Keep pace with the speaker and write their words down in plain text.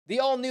The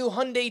all-new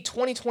Hyundai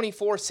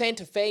 2024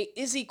 Santa Fe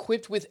is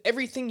equipped with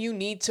everything you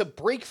need to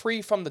break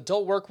free from the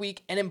dull work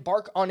week and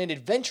embark on an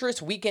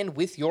adventurous weekend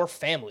with your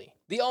family.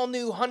 The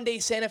all-new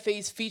Hyundai Santa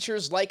Fe's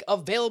features like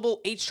available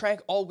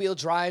H-Track all-wheel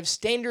drive,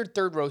 standard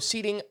third-row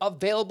seating,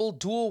 available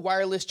dual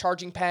wireless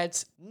charging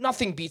pads.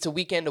 Nothing beats a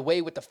weekend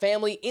away with the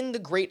family in the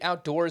great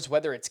outdoors,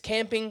 whether it's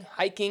camping,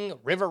 hiking,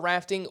 river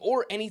rafting,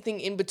 or anything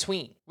in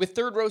between. With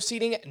third-row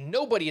seating,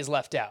 nobody is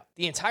left out.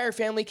 The entire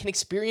family can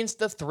experience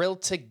the thrill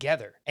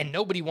together, and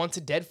nobody wants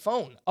a dead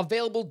phone.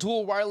 Available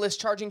dual wireless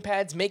charging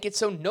pads make it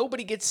so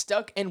nobody gets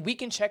stuck, and we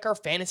can check our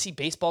fantasy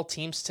baseball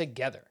teams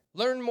together.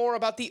 Learn more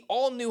about the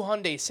all-new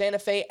Hyundai Santa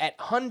Fe at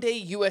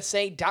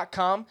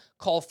HyundaiUSA.com.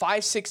 Call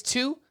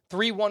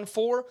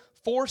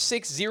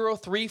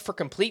 562-314-4603 for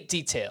complete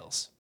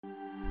details.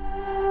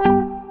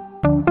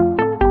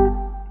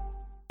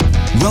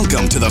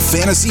 Welcome to the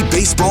Fantasy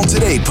Baseball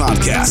Today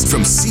podcast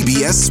from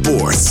CBS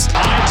Sports.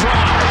 High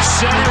drive,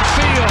 center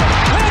field,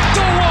 hit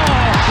the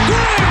wall,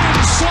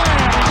 grand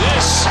slam.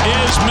 This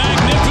is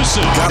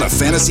magnificent. Got a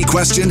fantasy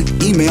question?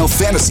 Email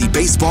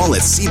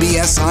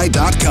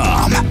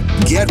fantasybaseball@cbsi.com.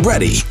 Get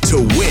ready to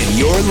win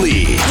your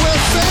league. Where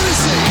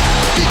fantasy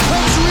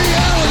becomes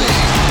reality.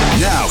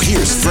 Now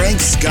here's Frank,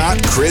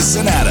 Scott, Chris,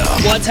 and Adam.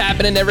 What's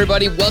happening,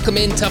 everybody? Welcome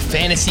into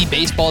Fantasy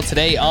Baseball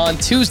Today on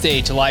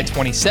Tuesday, July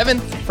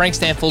 27th. Frank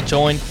Stanfield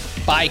joined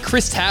by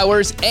Chris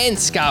Towers and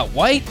Scott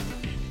White.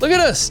 Look at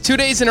us, 2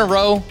 days in a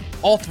row,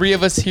 all three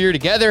of us here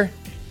together.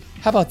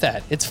 How about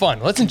that? It's fun.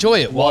 Let's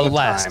enjoy it while it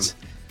lasts.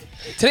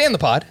 Today on the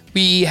pod,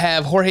 we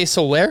have Jorge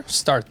Soler.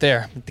 Start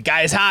there. The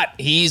guy is hot.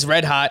 He's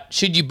red hot.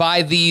 Should you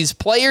buy these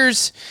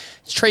players?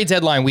 It's trade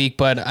deadline week,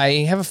 but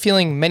I have a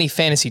feeling many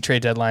fantasy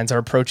trade deadlines are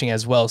approaching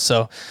as well.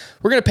 So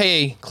we're going to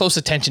pay close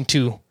attention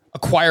to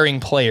acquiring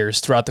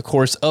players throughout the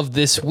course of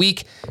this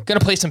week. Going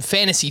to play some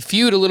Fantasy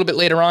Feud a little bit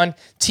later on,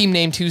 Team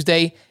Name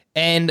Tuesday,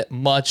 and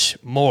much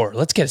more.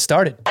 Let's get it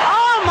started.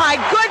 Oh my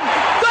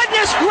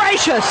goodness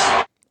gracious.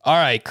 All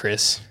right,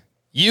 Chris,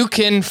 you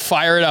can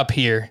fire it up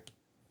here.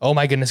 Oh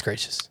my goodness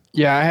gracious.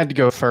 Yeah, I had to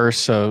go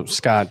first, so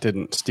Scott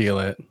didn't steal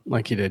it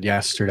like he did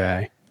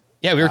yesterday.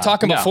 Yeah, we were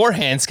talking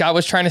beforehand. Scott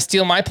was trying to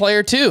steal my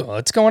player too.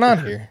 What's going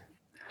on here?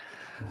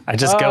 I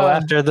just go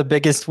after the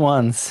biggest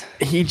ones.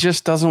 He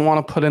just doesn't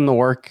want to put in the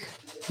work.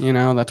 You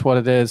know, that's what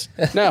it is.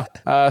 No,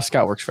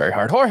 Scott works very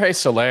hard. Jorge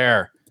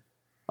Soler.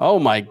 Oh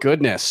my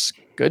goodness.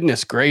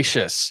 Goodness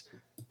gracious.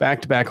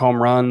 Back-to-back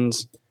home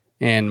runs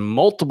in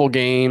multiple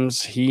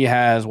games. He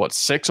has,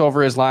 6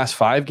 over his last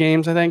 5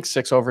 games, I think?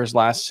 6 over his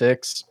last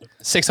 6.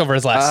 6 over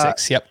his last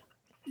 6, yep.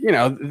 You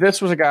know,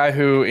 this was a guy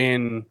who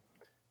in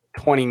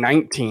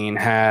 2019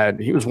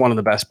 he was one of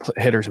the best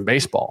hitters in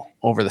baseball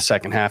over the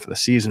second half of the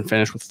season,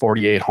 finished with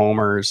 48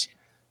 homers,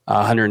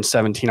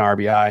 117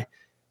 RBI.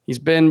 He's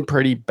been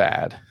pretty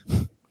bad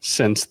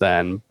since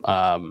then.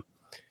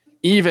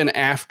 Even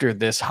after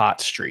this hot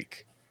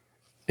streak,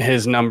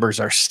 his numbers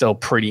are still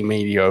pretty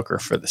mediocre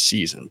for the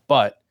season.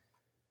 But,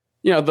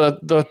 you know,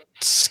 the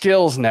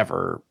skills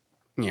never,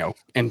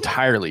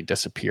 entirely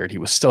disappeared. He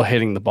was still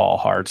hitting the ball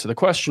hard. So the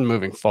question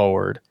moving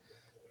forward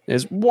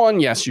is, one,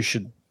 yes, you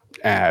should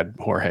add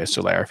Jorge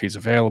Soler if he's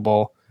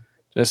available.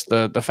 Just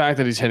the fact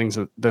that he's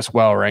hitting this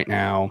well right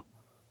now,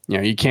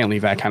 you can't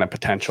leave that kind of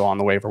potential on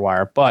the waiver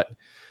wire. But,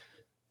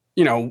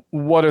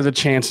 what are the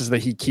chances that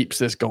he keeps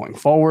this going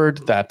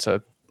forward? That's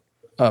a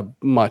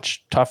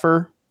much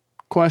tougher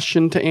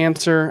question to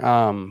answer.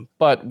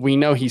 But we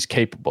know he's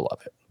capable of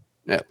it,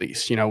 at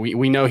least.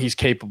 We know he's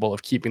capable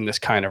of keeping this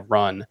kind of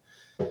run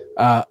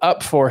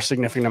up for a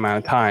significant amount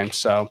of time.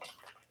 So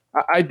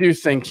I do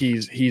think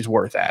he's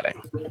worth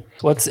adding.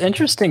 What's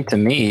interesting to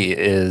me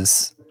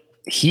is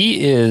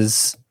he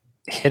is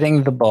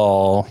hitting the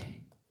ball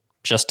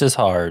just as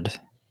hard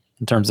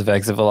in terms of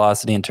exit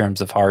velocity, in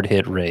terms of hard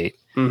hit rate,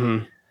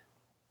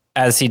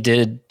 as he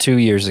did 2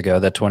 years ago,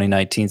 that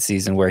 2019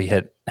 season where he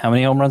hit how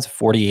many home runs?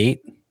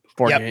 48?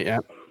 48, yep. Yeah.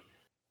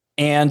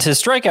 And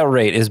his strikeout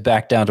rate is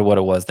back down to what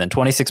it was then.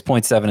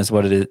 26.7 is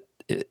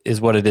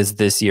what it is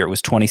this year. It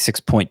was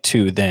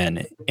 26.2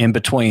 then. In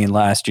between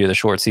last year, the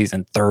short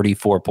season,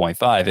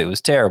 34.5. It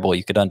was terrible.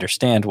 You could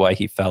understand why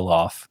he fell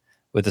off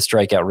with a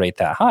strikeout rate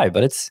that high,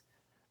 but it's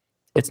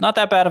not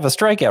that bad of a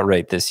strikeout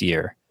rate this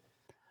year.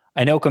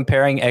 I know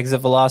comparing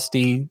exit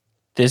velocity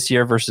this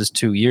year versus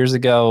 2 years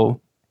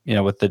ago,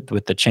 with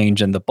the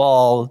change in the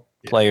ball,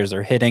 players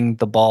are hitting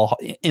the ball,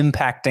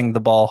 impacting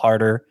the ball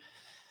harder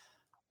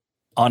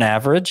on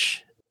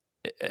average.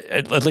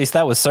 At least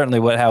that was certainly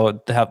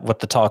what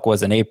the talk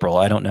was in April.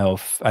 I don't know.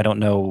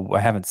 I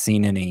haven't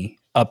seen any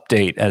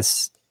update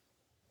as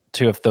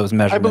to if those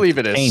measurements I believe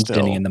it is changed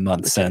any in the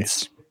months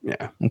since.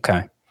 Yeah.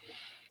 Okay.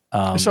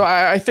 So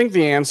I think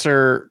the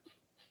answer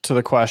to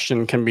the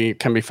question can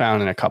be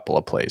found in a couple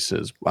of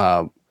places.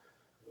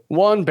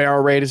 One,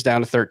 barrel rate is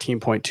down to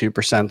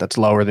 13.2%. That's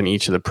lower than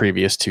each of the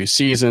previous 2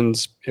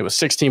 seasons. It was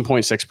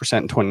 16.6%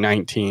 in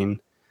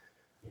 2019.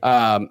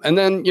 And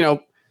then,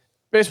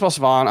 Baseball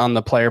Savant on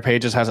the player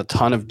pages has a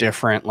ton of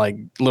different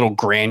little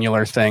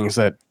granular things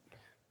that,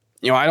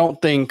 I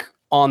don't think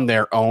on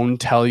their own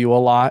tell you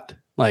a lot.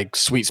 Like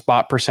sweet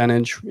spot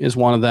percentage is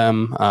one of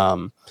them.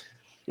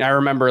 I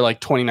remember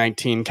like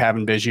 2019,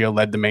 Kevin Biggio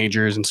led the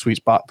majors in sweet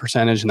spot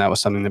percentage, and that was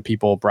something that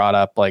people brought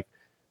up like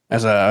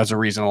as a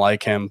reason to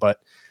like him. But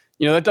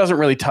that doesn't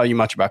really tell you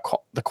much about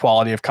the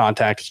quality of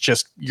contact. It's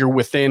just you're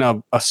within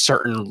a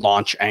certain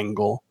launch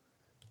angle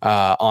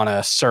on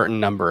a certain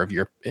number of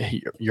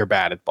your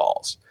batted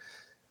balls.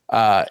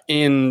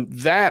 In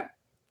that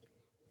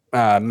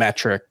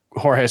metric,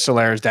 Jorge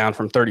Soler is down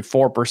from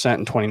 34%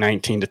 in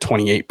 2019 to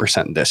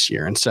 28% this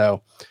year. And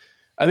so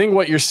I think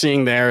what you're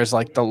seeing there is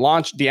like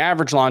the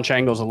average launch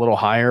angle is a little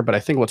higher, but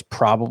I think what's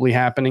probably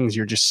happening is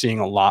you're just seeing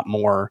a lot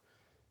more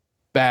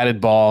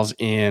batted balls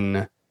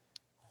in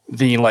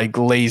the like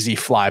lazy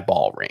fly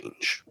ball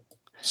range.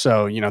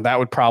 So, that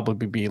would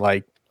probably be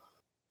like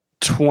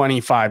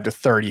 25 to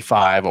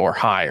 35 or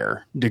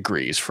higher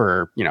degrees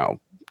for,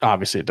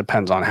 obviously it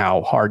depends on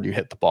how hard you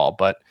hit the ball,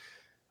 but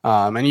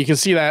and you can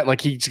see that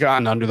like he's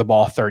gotten under the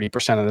ball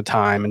 30% of the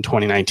time. In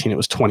 2019, it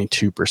was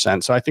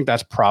 22%. So I think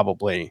that's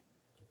probably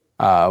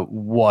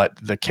what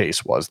the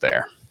case was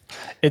there.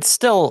 It's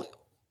still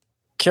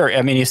curious.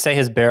 I mean, you say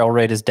his barrel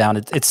rate is down.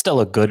 It's still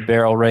a good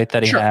barrel rate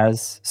that he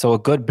has. So a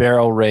good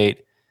barrel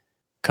rate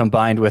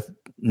combined with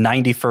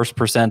 91st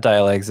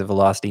percentile exit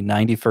velocity,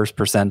 91st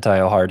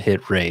percentile hard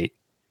hit rate,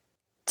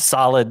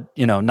 solid,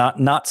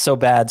 not so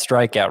bad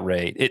strikeout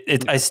rate.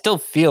 I still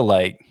feel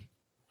like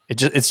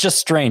it's just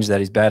strange that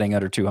he's batting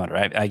under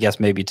 200. I guess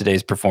maybe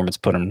today's performance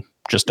put him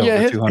just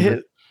over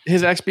 200.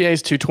 His XBA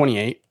is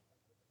 228.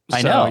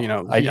 I know.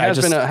 He has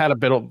had a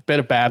bit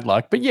of bad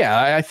luck, but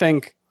yeah, I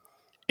think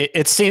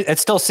it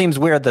still seems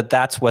weird that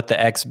that's what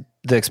the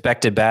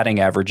expected batting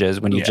average is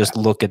when you just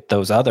look at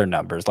those other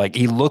numbers. Like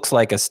he looks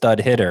like a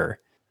stud hitter,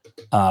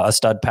 a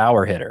stud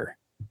power hitter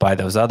by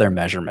those other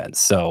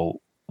measurements.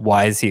 So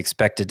why is he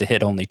expected to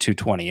hit only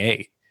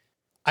 228?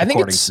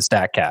 According to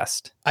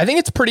StatCast. I think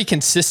it's pretty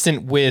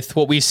consistent with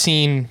what we've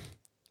seen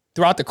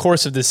throughout the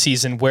course of this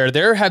season, where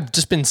there have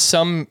just been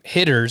some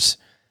hitters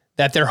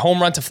that their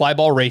home run to fly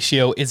ball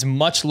ratio is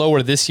much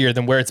lower this year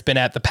than where it's been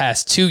at the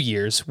past 2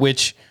 years,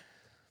 which,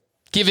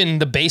 given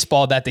the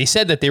baseball that they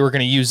said that they were going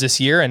to use this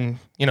year and,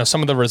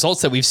 some of the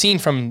results that we've seen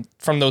from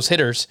those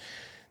hitters,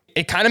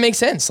 it kind of makes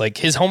sense. Like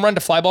his home run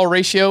to fly ball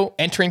ratio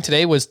entering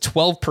today was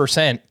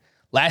 12%.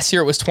 Last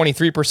year it was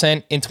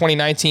 23%. In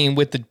 2019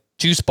 with the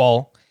juice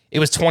ball, it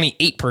was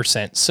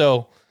 28%.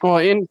 So,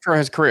 for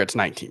his career, it's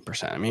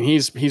 19%. I mean,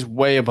 he's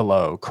way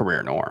below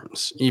career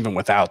norms, even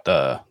without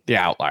the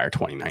outlier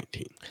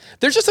 2019.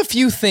 There's just a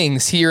few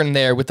things here and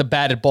there with the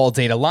batted ball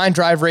data. Line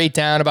drive rate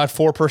down about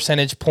 4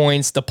 percentage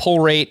points. The pull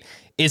rate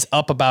is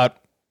up about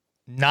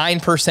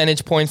 9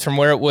 percentage points from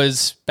where it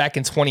was back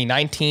in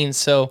 2019.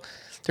 So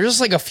there's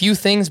just like a few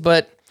things,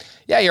 but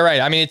yeah, you're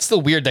right. I mean, it's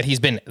still weird that he's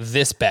been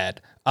this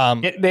bad.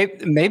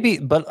 Maybe,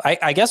 but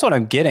I guess what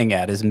I'm getting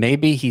at is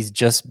maybe he's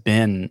just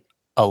been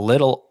a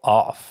little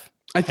off.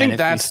 I think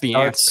that's the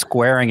answer.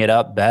 Squaring it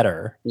up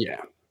better. Yeah.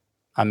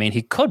 I mean,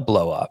 he could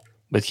blow up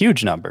with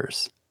huge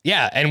numbers.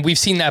 Yeah, and we've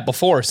seen that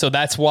before. So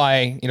that's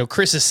why,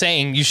 Chris is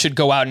saying you should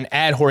go out and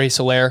add Jorge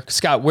Soler.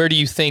 Scott, where do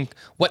you think,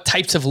 what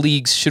types of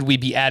leagues should we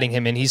be adding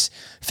him in? He's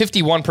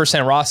 51%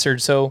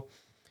 rostered, so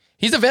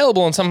he's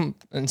available in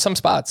some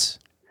spots.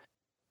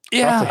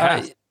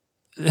 Yeah.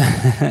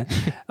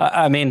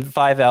 I mean,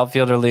 5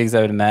 outfielder leagues,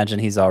 I would imagine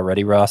he's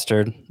already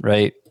rostered,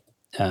 right?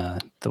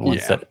 The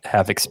ones that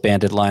have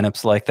expanded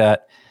lineups like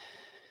that.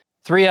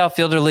 3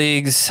 outfielder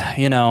leagues,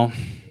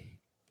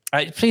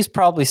 he's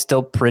probably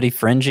still pretty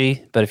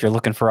fringy, but if you're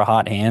looking for a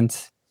hot hand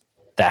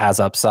that has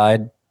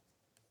upside,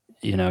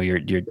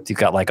 you've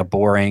got like a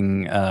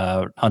boring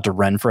Hunter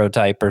Renfroe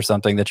type or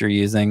something that you're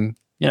using,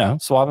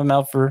 swap him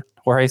out for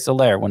Jorge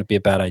Soler. Wouldn't be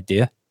a bad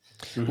idea.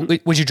 Mm-hmm.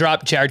 Would you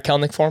drop Jared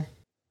Kelenic for him?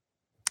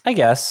 I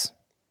guess.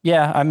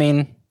 Yeah, I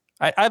mean,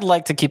 I'd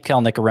like to keep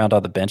Kelenic around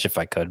on the bench if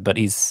I could, but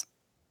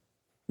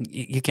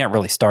you can't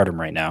really start him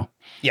right now.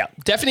 Yeah,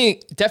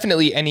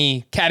 definitely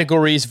any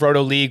categories,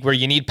 Roto League, where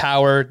you need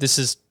power. This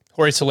is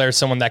Jorge Soler,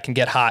 someone that can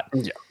get hot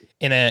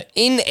in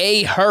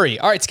a hurry.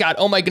 All right, Scott,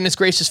 oh my goodness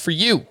gracious for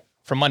you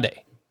for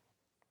Monday.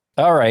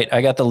 All right,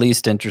 I got the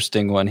least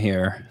interesting one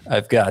here.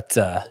 I've got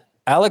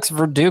Alex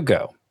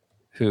Verdugo,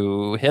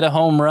 who hit a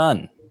home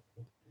run.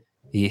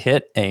 He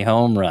hit a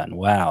home run.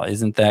 Wow,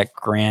 isn't that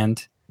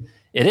grand?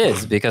 It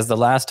is, because the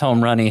last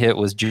home run he hit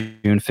was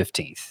June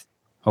 15th,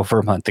 over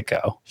a month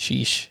ago.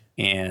 Sheesh.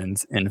 And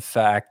in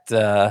fact,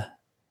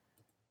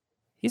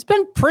 he's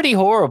been pretty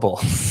horrible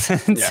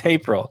since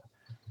April.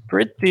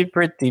 Pretty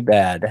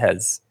bad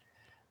has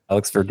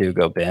Alex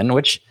Verdugo been,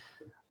 which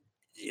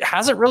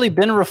hasn't really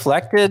been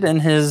reflected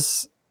in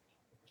his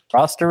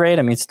roster rate.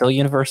 I mean, still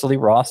universally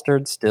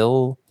rostered,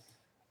 still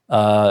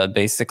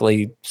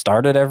basically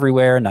started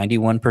everywhere,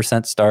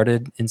 91%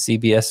 started in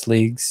CBS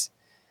leagues.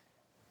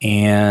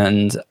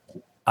 And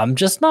I'm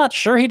just not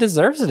sure he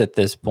deserves it at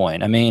this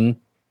point. I mean,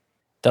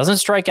 doesn't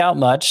strike out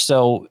much,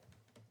 so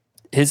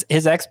his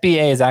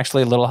XBA is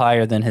actually a little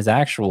higher than his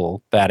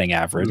actual batting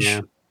average.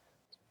 Yeah.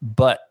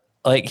 But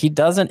he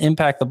doesn't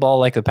impact the ball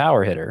like a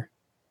power hitter.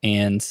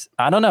 And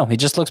I don't know, he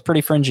just looks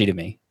pretty fringy to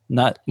me.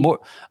 Not more.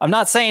 I'm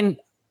not saying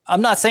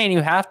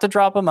you have to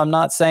drop him. I'm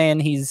not saying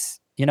he's,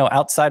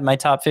 outside my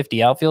top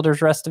 50 outfielders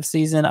rest of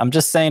season. I'm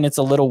just saying it's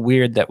a little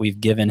weird that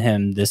we've given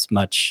him this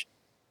much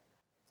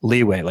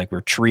leeway. Like we're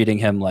treating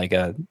him like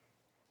a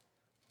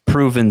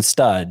proven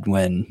stud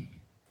when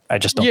I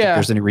just don't think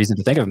there's any reason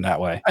to think of him that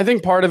way. I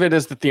think part of it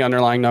is that the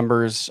underlying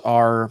numbers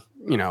are,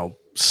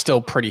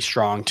 still pretty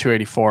strong.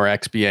 284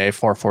 XBA,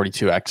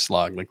 442 X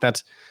slug. Like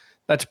that's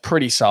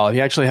pretty solid.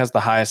 He actually has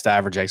the highest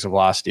average exit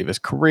velocity of his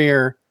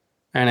career.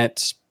 And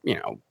it's,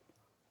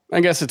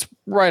 I guess it's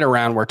right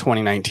around where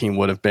 2019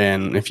 would have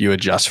been if you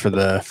adjust for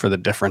the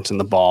difference in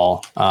the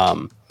ball.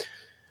 I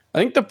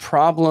think the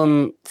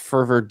problem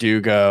for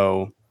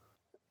Verdugo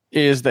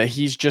is that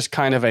he's just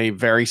kind of a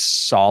very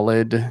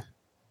solid,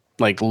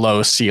 like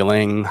low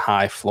ceiling,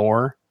 high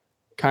floor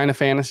kind of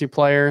fantasy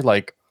player.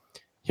 Like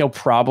he'll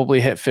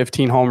probably hit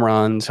 15 home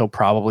runs. He'll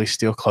probably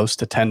steal close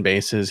to 10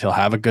 bases. He'll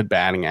have a good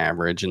batting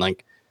average. And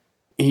like,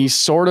 he's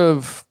sort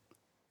of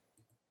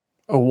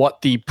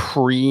what the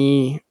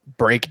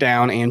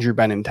pre-breakdown Andrew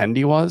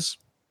Benintendi was.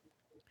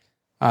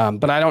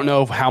 But I don't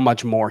know how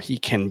much more he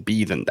can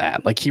be than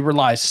that. Like he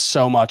relies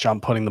so much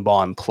on putting the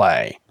ball in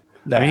play.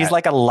 He's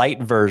like a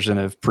light version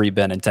of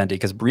pre-Benintendi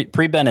because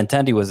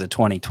pre-Benintendi was a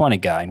 2020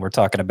 guy, and we're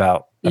talking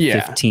about a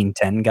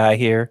 15-10 guy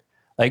here.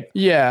 Like,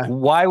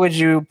 why would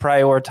you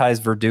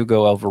prioritize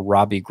Verdugo over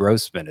Robbie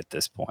Grossman at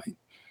this point?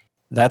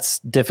 That's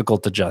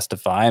difficult to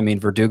justify. I mean,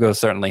 Verdugo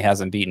certainly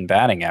hasn't beaten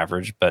batting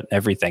average, but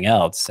everything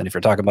else. And if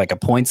you're talking like a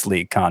points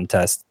league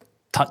context,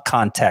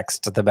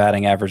 the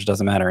batting average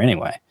doesn't matter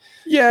anyway.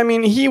 Yeah, I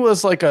mean, he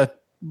was like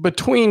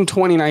between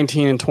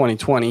 2019 and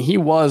 2020, he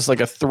was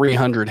like a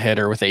 300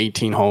 hitter with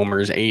 18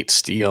 homers, 8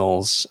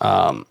 steals.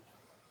 Not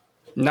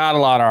a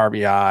lot of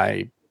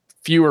RBI,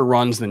 fewer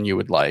runs than you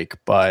would like.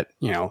 But,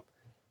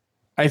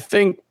 I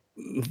think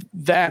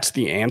that's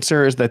the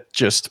answer, is that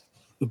just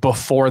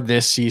before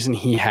this season,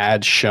 he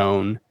had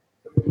shown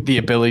the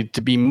ability to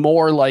be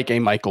more like a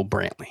Michael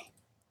Brantley.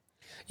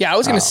 Yeah, I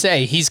was going to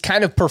say he's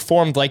kind of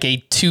performed like a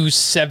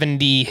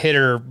 270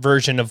 hitter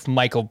version of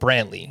Michael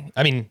Brantley.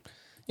 I mean,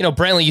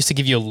 Brantley used to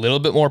give you a little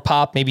bit more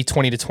pop, maybe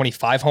 20 to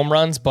 25 home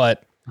runs,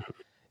 but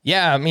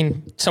yeah, I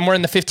mean, somewhere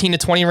in the 15 to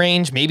 20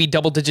 range, maybe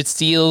double-digit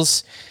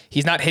steals.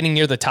 He's not hitting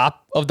near the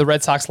top of the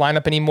Red Sox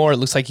lineup anymore. It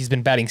looks like he's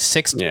been batting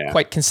sixth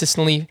quite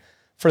consistently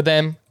for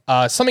them.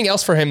 Something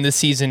else for him this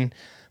season,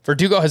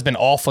 Verdugo has been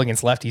awful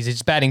against lefties.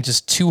 He's batting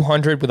just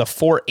 200 with a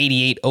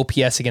 488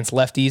 OPS against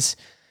lefties.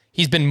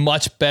 He's been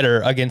much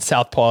better against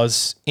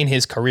southpaws in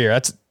his career.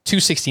 That's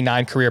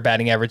 269 career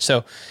batting average.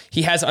 So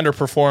he has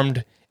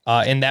underperformed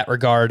in that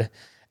regard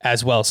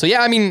as well. So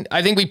yeah, I mean,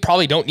 I think we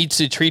probably don't need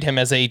to treat him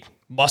as a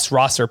must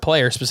roster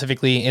player,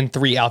 specifically in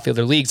 3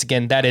 outfielder leagues.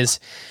 Again, that is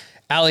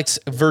Alex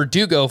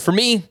Verdugo. For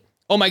me,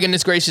 oh my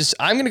goodness gracious,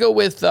 I'm going to go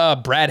with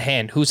Brad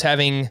Hand, who's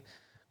having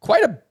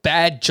quite a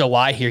bad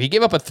July here. He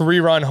gave up a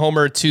 3-run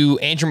homer to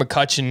Andrew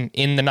McCutchen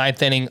in the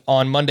 9th inning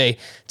on Monday.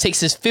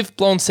 Takes his 5th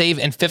blown save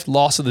and 5th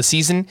loss of the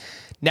season.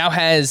 Now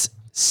has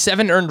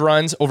 7 earned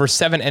runs over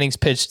 7 innings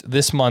pitched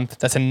this month.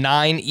 That's a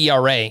 9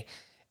 ERA.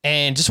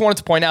 And just wanted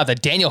to point out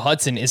that Daniel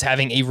Hudson is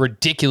having a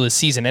ridiculous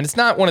season. And it's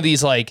not one of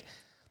these like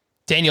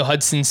Daniel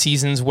Hudson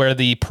seasons where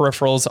the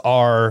peripherals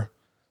are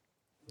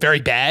very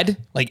bad.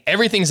 Like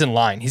everything's in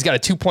line. He's got a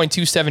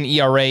 2.27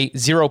 ERA,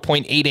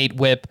 0.88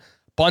 whip,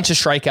 bunch of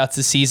strikeouts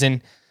this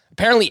season.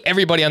 Apparently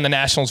everybody on the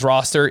Nationals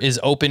roster is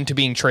open to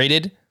being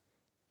traded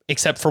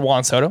except for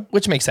Juan Soto,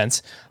 which makes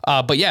sense.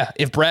 But yeah,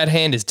 if Brad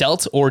Hand is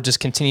dealt or just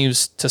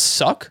continues to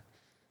suck,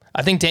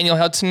 I think Daniel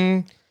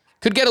Hudson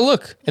could get a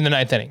look in the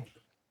 9th inning.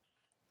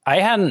 I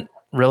hadn't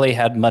really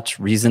had much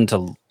reason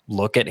to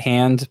look at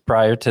Hand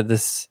prior to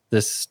this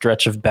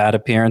stretch of bad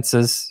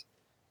appearances.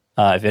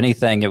 If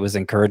anything, it was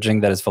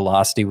encouraging that his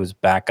velocity was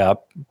back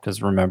up,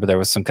 because remember there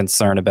was some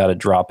concern about it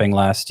dropping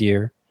last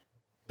year.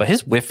 But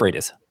his whiff rate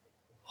is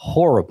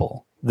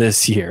horrible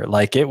this year.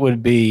 Like it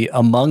would be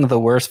among the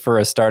worst for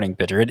a starting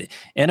pitcher.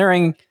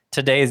 Entering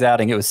today's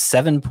outing, it was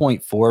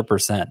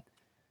 7.4%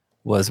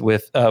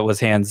 was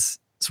Hand's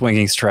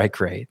swinging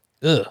strike rate.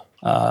 Ugh.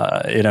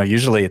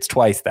 Usually it's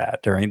twice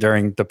that.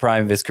 During the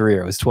prime of his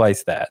career, it was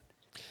twice that.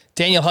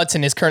 Daniel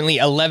Hudson is currently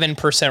 11%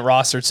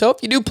 rostered. So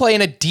if you do play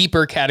in a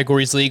deeper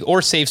categories league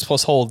or saves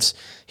plus holds,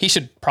 he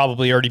should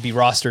probably already be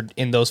rostered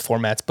in those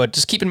formats. But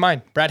just keep in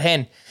mind, Brad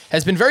Hand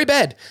has been very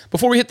bad.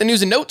 Before we hit the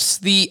news and notes,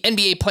 the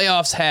NBA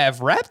playoffs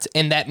have wrapped,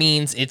 and that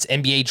means it's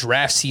NBA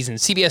draft season.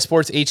 CBS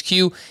Sports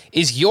HQ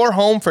is your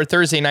home for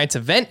Thursday night's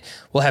event.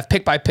 We'll have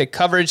pick-by-pick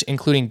coverage,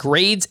 including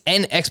grades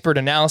and expert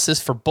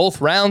analysis for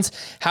both rounds.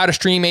 How to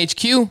stream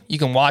HQ, you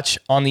can watch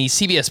on the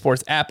CBS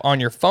Sports app on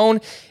your phone.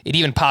 It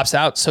even pops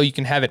out so you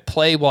can have it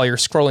play while you're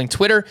scrolling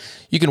Twitter.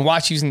 You can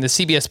watch using the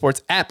CBS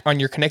Sports app on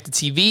your connected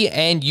TV,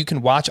 and you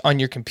can watch on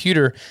your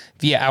computer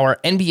via our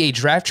NBA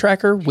draft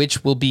tracker,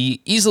 which will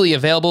be easily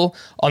available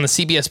on the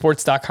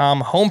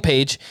CBSSports.com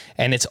homepage,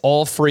 and it's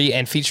all free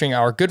and featuring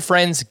our good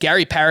friends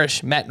Gary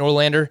Parrish, Matt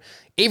Norlander,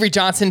 Avery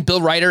Johnson,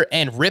 Bill Ryder,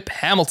 and Rip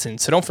Hamilton.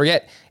 So don't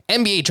forget,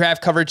 NBA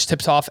draft coverage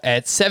tips off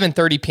at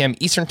 7:30 p.m.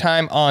 Eastern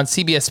Time on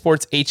CBS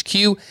Sports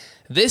HQ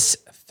this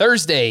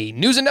Thursday.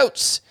 News and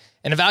notes.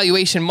 An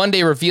evaluation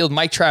Monday revealed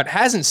Mike Trout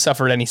hasn't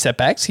suffered any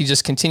setbacks. He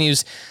just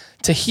continues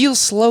to heal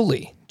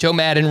slowly. Joe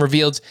Madden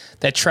revealed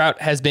that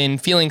Trout has been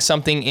feeling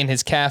something in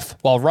his calf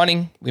while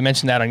running. We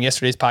mentioned that on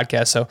yesterday's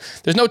podcast. So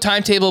there's no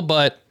timetable,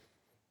 but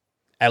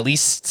at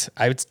least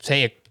I would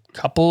say a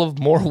couple of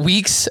more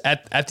weeks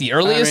at the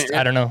earliest.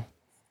 I don't know.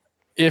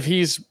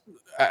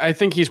 I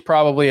think he's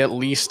probably at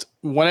least,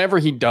 whenever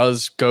he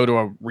does go to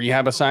a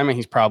rehab assignment,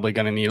 he's probably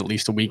going to need at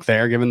least a week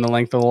there, given the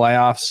length of the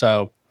layoff.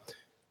 So,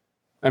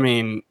 I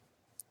mean,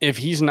 if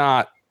he's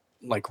not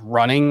like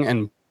running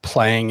and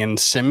playing in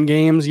sim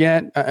games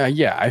yet,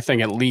 I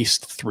think at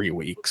least 3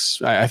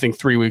 weeks. I think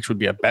 3 weeks would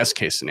be a best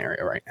case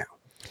scenario right now.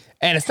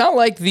 And it's not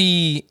like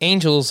the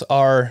Angels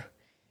are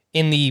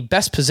in the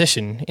best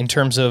position in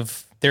terms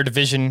of their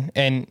division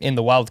and in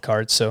the wild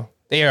card. So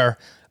they are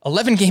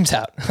 11 games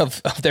out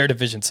of their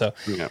division. So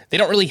they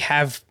don't really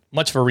have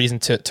much of a reason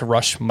to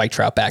rush Mike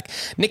Trout back.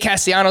 Nick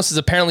Castellanos is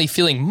apparently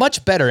feeling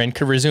much better and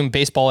could resume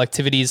baseball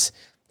activities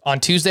on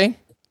Tuesday.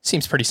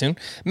 Seems pretty soon.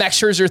 Max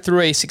Scherzer threw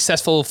a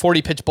successful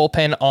 40-pitch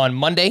bullpen on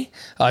Monday.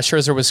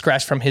 Scherzer was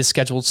scratched from his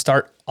scheduled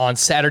start on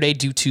Saturday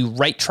due to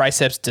right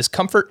triceps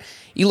discomfort.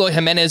 Eloy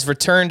Jimenez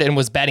returned and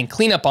was batting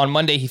cleanup on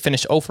Monday. He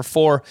finished 0 for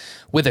 4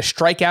 with a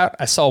strikeout.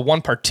 I saw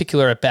one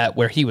particular at bat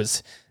where he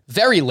was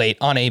very late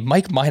on a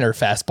Mike Minor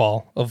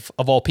fastball of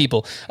all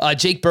people.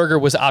 Jake Berger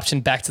was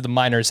optioned back to the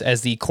minors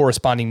as the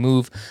corresponding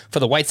move for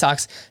the White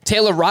Sox.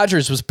 Taylor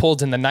Rogers was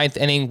pulled in the 9th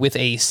inning with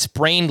a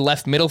sprained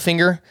left middle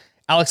finger.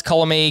 Alex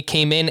Colomé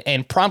came in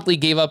and promptly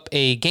gave up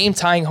a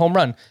game-tying home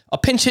run, a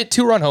pinch hit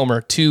 2-run homer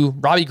to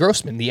Robbie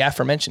Grossman, the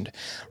aforementioned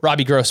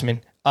Robbie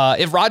Grossman.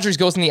 If Rogers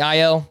goes in the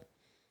IL,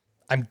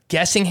 I'm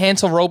guessing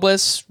Hansel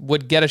Robles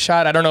would get a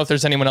shot. I don't know if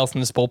there's anyone else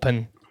in this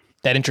bullpen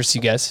that interests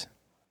you guys.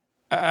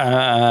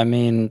 I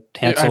mean,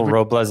 Hansel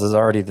Robles is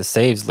already the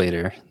saves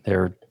leader.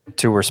 They're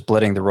two were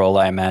splitting the role.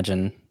 I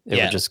imagine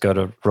it would just go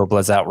to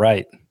Robles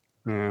outright.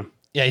 Yeah,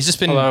 he's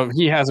just been. Although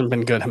he hasn't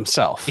been good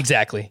himself.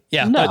 Exactly.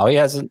 Yeah. No, he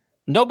hasn't.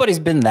 Nobody's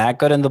been that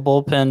good in the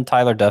bullpen.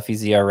 Tyler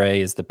Duffy's ERA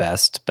is the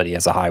best, but he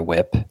has a high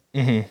whip.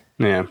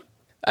 Mm-hmm. Yeah.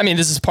 I mean,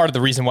 this is part of the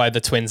reason why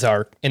the Twins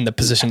are in the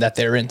position that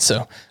they're in,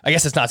 so I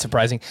guess it's not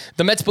surprising.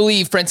 The Mets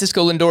believe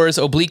Francisco Lindor's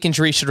oblique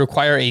injury should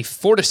require a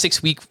 4 to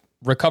 6 week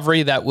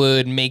recovery that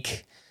would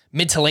make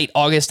mid to late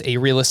August a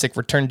realistic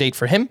return date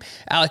for him.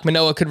 Alek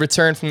Manoah could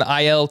return from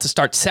the IL to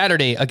start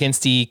Saturday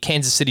against the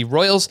Kansas City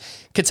Royals.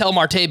 Ketel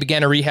Marte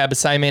began a rehab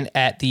assignment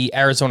at the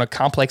Arizona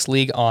Complex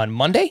League on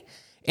Monday.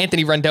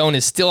 Anthony Rendon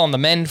is still on the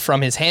mend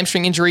from his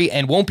hamstring injury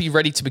and won't be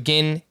ready to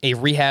begin a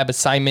rehab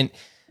assignment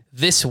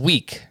this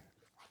week.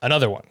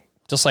 Another one,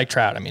 just like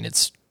Trout. I mean,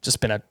 it's just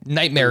been a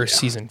nightmarish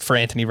season for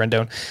Anthony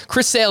Rendon.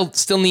 Chris Sale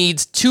still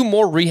needs 2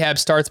 more rehab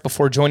starts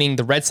before joining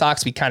the Red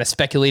Sox. We kind of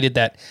speculated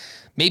that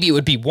maybe it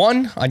would be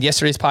 1 on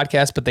yesterday's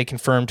podcast, but they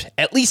confirmed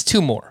at least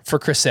 2 more for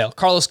Chris Sale.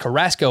 Carlos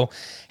Carrasco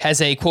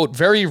has a, quote,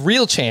 very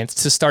real chance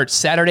to start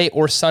Saturday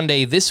or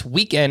Sunday this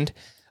weekend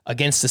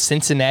against the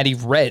Cincinnati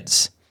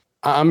Reds.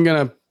 I'm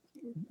going to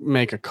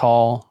make a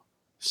call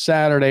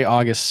Saturday,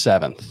 August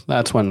 7th.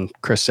 That's when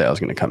Chris Sale is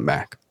going to come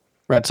back.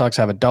 Red Sox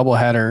have a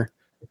doubleheader.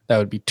 That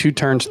would be 2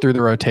 turns through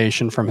the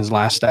rotation from his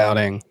last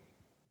outing.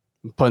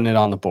 I'm putting it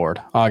on the board.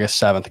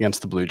 August 7th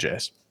against the Blue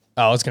Jays.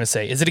 Oh, I was going to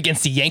say, is it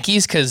against the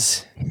Yankees?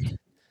 Because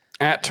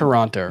at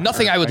Toronto.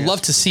 Nothing I would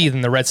love to see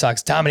than the Red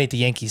Sox dominate the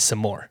Yankees some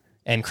more.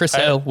 And Chris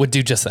Sale would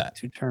do just that.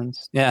 2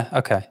 turns. Yeah,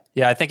 okay.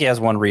 Yeah, I think he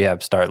has 1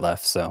 rehab start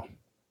left, so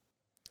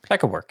that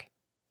could work.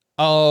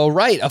 All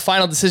right, a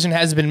final decision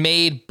has been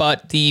made,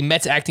 but the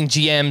Mets acting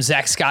GM,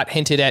 Zach Scott,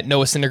 hinted at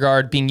Noah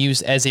Syndergaard being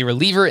used as a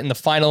reliever in the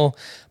final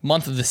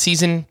month of the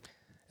season.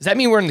 Does that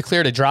mean we're in the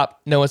clear to drop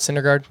Noah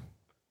Syndergaard?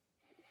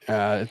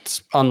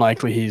 It's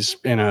unlikely he's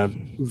in a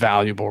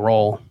valuable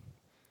role.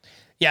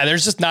 Yeah,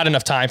 there's just not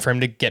enough time for him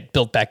to get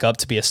built back up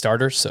to be a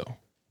starter, so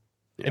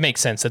it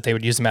makes sense that they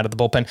would use him out of the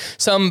bullpen.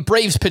 Some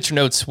Braves pitcher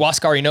notes.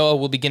 Huascar Ynoa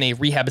will begin a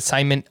rehab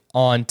assignment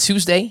on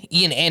Tuesday.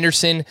 Ian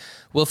Anderson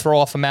will throw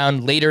off a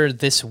mound later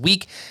this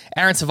week.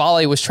 Aaron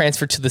Savale was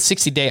transferred to the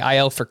 60-day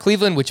IL for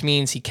Cleveland, which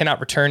means he cannot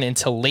return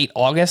until late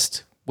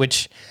August,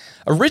 which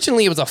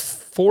originally it was a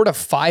 4 to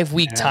 5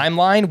 week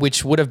timeline,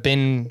 which would have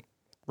been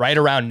right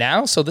around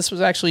now. So this was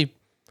actually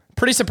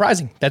pretty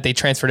surprising that they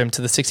transferred him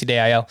to the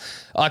 60-day IL.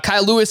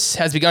 Kyle Lewis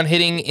has begun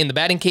hitting in the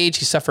batting cage.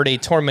 He suffered a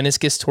torn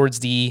meniscus towards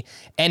the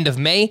end of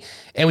May.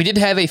 And we did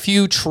have a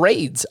few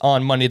trades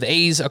on Monday. The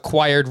A's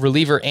acquired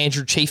reliever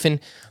Andrew Chafin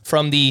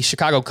from the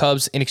Chicago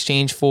Cubs in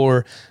exchange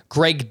for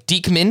Greg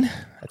Diekman.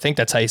 I think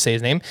that's how you say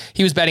his name.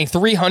 He was batting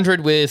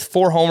 .300 with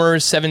 4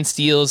 homers, 7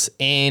 steals,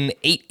 and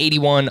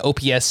 .881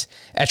 OPS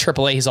at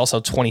AAA. He's also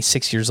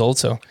 26 years old,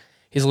 so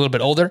he's a little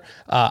bit older.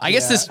 I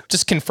guess this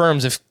just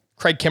confirms if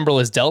Craig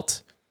Kimbrell is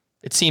dealt,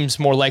 it seems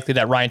more likely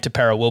that Ryan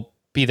Tepera will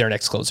be their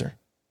next closer.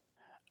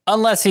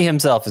 Unless he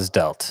himself is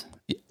dealt.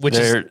 Which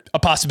is a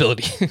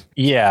possibility.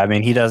 Yeah, I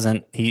mean,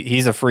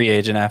 he's a free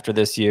agent after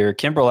this year.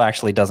 Kimbrell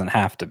actually doesn't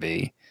have to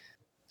be.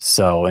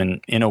 So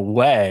in a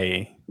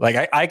way,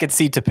 Like I could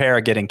see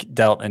Tepera getting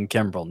dealt and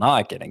Kimbrel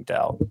not getting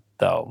dealt,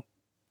 though.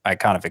 I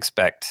kind of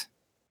expect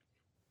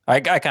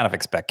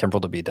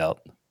Kimbrel to be dealt.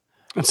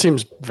 It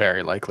seems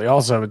very likely.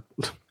 Also,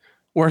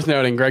 worth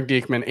noting, Greg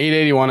Deichmann,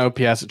 881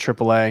 OPS at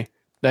AAA.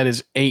 That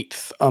is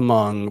 8th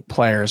among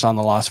players on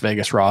the Las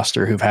Vegas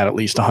roster who've had at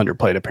least 100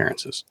 plate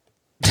appearances.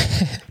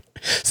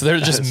 So they're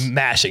just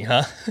mashing,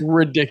 huh?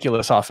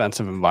 Ridiculous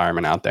offensive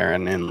environment out there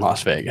in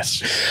Las Vegas.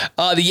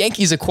 The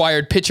Yankees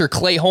acquired pitcher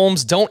Clay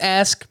Holmes. Don't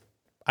ask.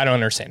 I don't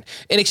understand.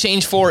 In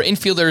exchange for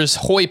infielders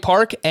Hoy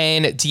Park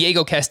and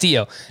Diego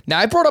Castillo. Now,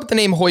 I brought up the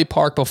name Hoy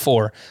Park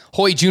before.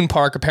 Hoy June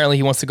Park, apparently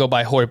he wants to go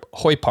by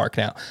Hoy Park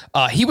now.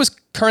 He was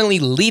currently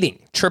leading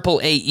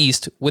AAA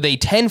East with a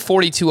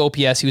 1042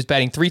 OPS. He was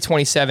batting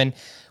 .327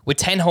 with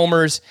 10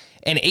 homers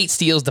and 8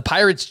 steals. The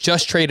Pirates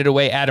just traded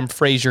away Adam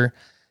Frazier.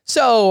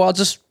 So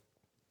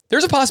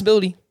there's a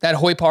possibility that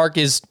Hoy Park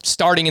is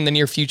starting in the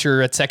near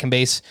future at second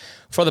base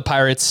for the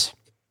Pirates.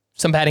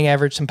 Some batting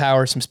average, some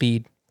power, some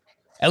speed.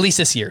 At least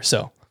this year.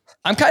 So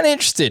I'm kind of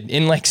interested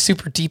in like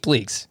super deep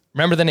leagues.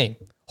 Remember the name.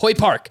 Hoy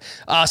Park.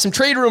 Some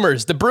trade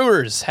rumors. The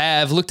Brewers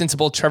have looked into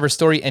both Trevor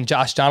Story and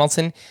Josh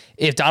Donaldson.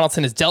 If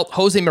Donaldson is dealt,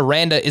 Jose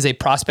Miranda is a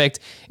prospect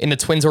in the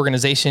Twins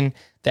organization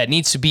that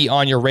needs to be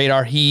on your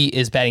radar. He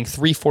is batting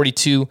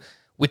 .342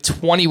 with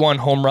 21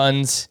 home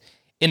runs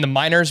in the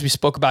minors. We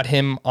spoke about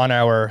him on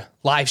our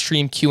live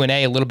stream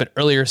Q&A a little bit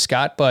earlier,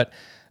 Scott, but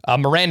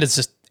Miranda's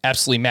just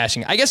absolutely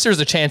mashing. I guess there's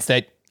a chance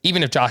that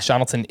even if Josh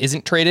Donaldson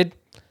isn't traded,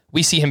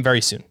 we see him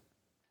very soon.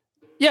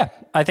 Yeah,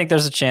 I think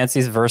there's a chance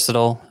he's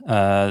versatile.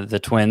 The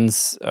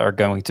Twins are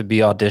going to be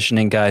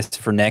auditioning guys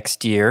for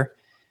next year.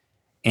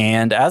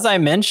 And as I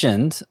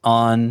mentioned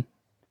on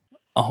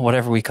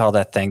whatever we call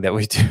that thing that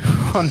we do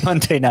on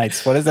Monday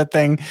nights, what is that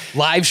thing?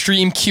 Live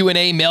stream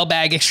Q&A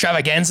mailbag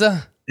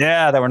extravaganza?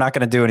 Yeah, that we're not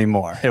going to do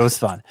anymore. It was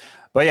fun.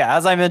 But yeah,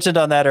 as I mentioned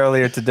on that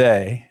earlier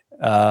today,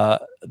 the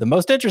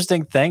most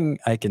interesting thing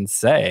I can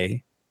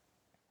say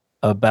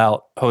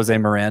about Jose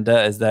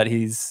Miranda is that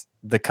he's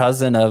the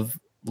cousin of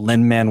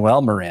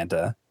Lin-Manuel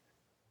Miranda,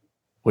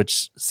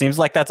 which seems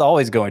like that's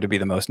always going to be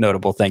the most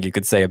notable thing you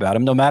could say about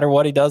him, no matter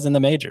what he does in the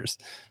majors.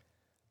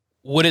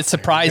 Would it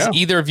surprise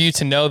either of you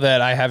to know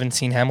that I haven't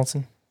seen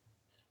Hamilton?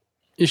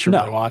 You should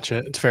really watch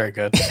it. It's very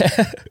good.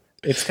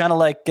 It's kind of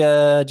like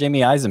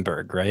Jamie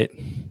Eisenberg, right?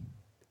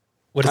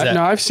 What is that?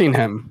 No, I've seen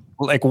him.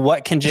 Like,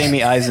 what can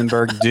Jamie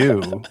Eisenberg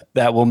do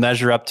that will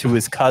measure up to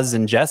his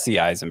cousin Jesse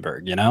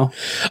Eisenberg, you know?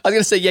 I was going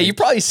to say, yeah, you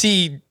probably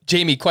see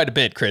Jamie quite a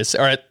bit, Chris,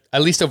 or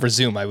at least over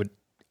Zoom, I would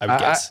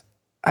guess.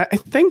 I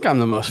think I'm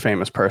the most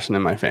famous person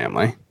in my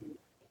family.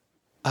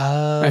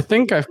 I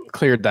think I've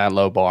cleared that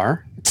low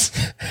bar.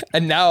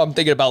 And now I'm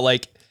thinking about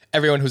like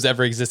everyone who's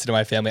ever existed in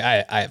my family.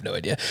 I have no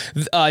idea.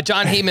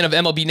 John Heyman of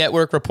MLB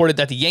Network reported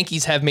that the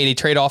Yankees have made a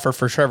trade offer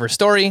for Trevor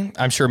Story.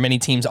 I'm sure many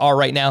teams are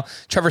right now.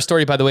 Trevor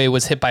Story, by the way,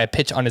 was hit by a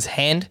pitch on his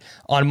hand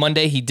on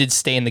Monday. He did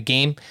stay in the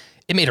game.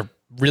 It made a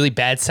really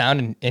bad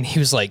sound, and he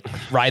was like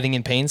writhing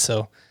in pain.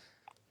 So,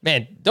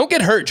 man, don't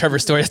get hurt, Trevor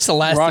Story. That's the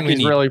last thing we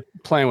need. Rocky's really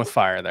playing with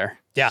fire there.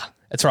 Yeah,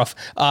 it's rough.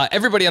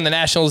 Everybody on the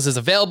Nationals is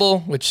available,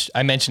 which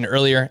I mentioned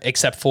earlier,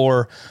 except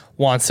for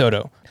Juan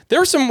Soto. There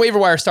were some waiver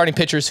wire starting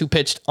pitchers who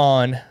pitched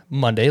on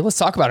Monday. Let's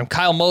talk about him.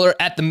 Kyle Muller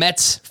at the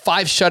Mets,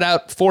 5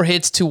 shutout, 4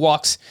 hits, 2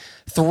 walks,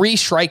 3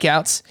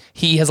 strikeouts.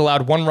 He has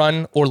allowed 1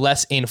 run or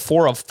less in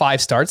 4 of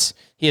 5 starts.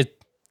 He has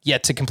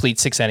yet to complete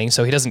 6 innings,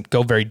 so he doesn't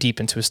go very deep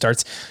into his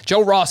starts.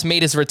 Joe Ross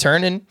made his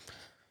return, and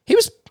he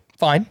was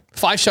fine.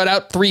 5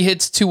 shutout, 3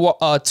 hits, 2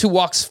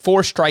 walks,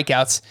 4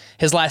 strikeouts.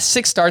 His last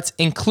 6 starts,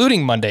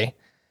 including Monday,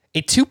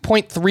 a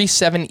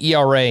 2.37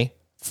 ERA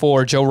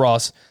for Joe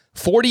Ross,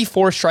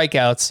 44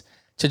 strikeouts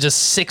to just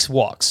 6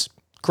 walks.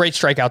 Great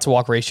strikeout to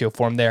walk ratio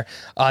for him there.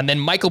 And then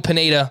Michael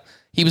Pineda,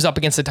 he was up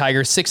against the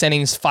Tigers, 6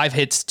 innings, 5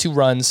 hits, 2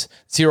 runs,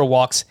 0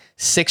 walks,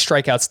 6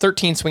 strikeouts,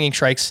 13 swinging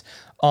strikes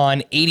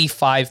on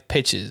 85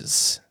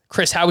 pitches.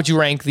 Chris, how would you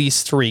rank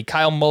these 3?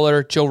 Kyle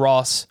Muller, Joe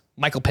Ross,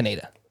 Michael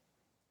Pineda.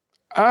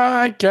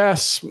 I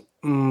guess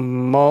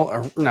Ross,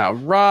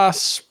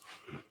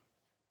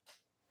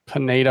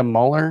 Pineda,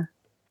 Muller.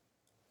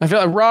 I feel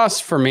like Ross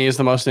for me is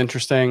the most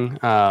interesting.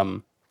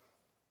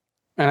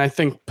 And I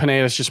think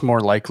Pineda is just more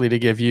likely to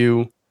give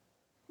you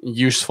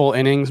useful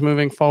innings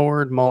moving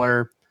forward.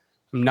 Muller,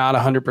 I'm not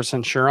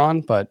 100% sure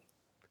on, but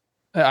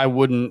I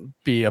wouldn't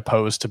be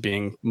opposed to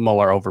being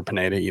Muller over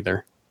Pineda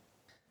either.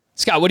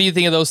 Scott, what do you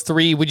think of those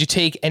 3? Would you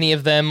take any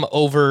of them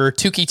over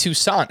Touki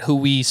Toussaint, who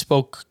we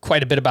spoke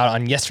quite a bit about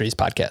on yesterday's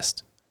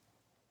podcast?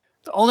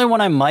 The only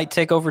one I might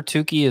take over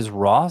Touki is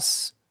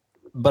Ross,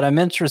 but I'm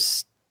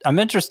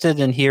interested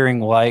in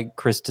hearing why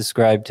Chris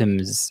described him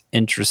as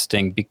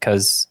interesting,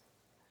 because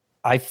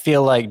I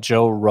feel like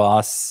Joe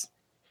Ross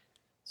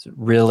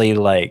really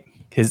like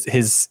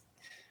his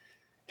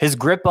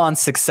grip on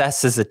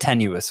success is a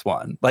tenuous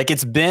one. Like,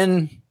 it's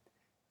been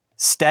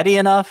steady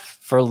enough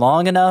for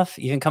long enough,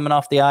 even coming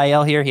off the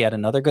IL here. He had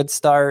another good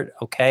start.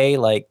 Okay.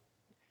 Like,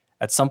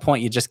 at some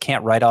point you just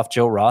can't write off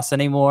Joe Ross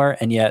anymore.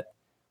 And yet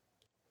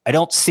I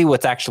don't see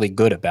what's actually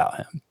good about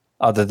him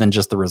other than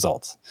just the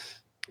results.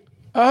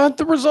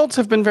 The results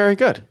have been very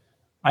good.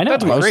 I know.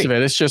 That's most of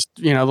it. It's just,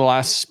 the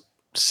last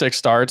 6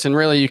 starts, and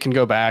really you can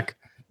go back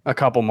a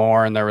couple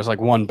more, and there was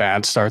like one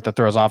bad start that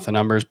throws off the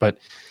numbers, but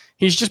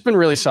he's just been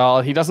really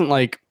solid. He doesn't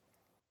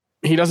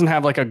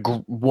have like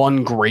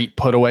one great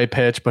put away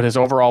pitch, but his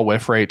overall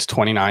whiff rate's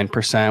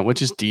 29%,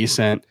 which is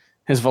decent.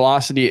 His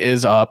velocity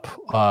is up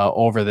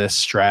over this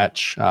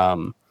stretch.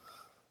 And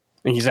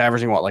he's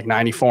averaging like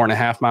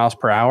 94.5 miles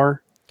per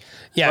hour.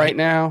 Yeah, right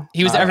now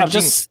he was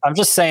averaging. I'm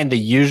just saying the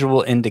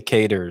usual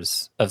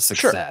indicators of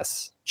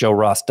success. Sure. Joe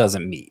Ross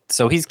doesn't meet,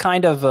 so he's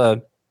kind of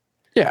a.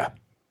 Yeah,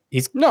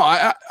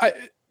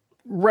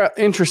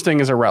 interesting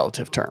is a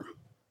relative term.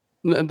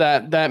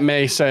 That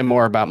may say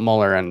more about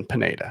Muller and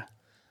Pineda.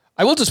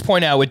 I will just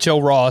point out with Joe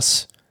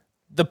Ross,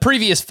 the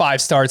previous 5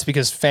 starts,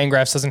 because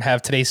Fangraphs doesn't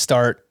have today's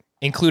start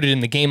included in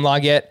the game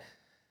log yet.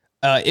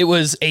 It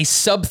was a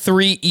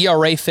sub-3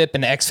 ERA FIP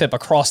and xFIP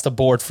across the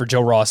board for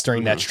Joe Ross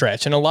during that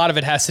stretch. And a lot of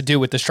it has to do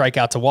with the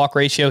strikeout to walk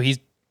ratio.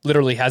 He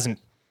literally hasn't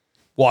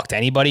walked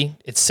anybody.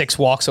 It's 6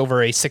 walks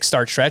over a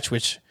 6-start stretch,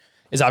 which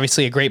is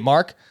obviously a great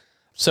mark.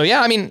 So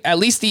yeah, I mean, at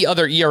least the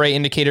other ERA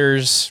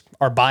indicators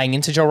are buying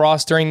into Joe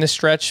Ross during this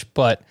stretch.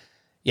 But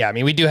yeah, I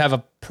mean, we do have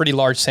a pretty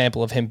large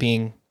sample of him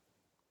being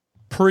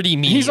pretty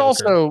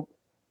mediocre.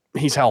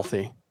 He's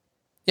healthy.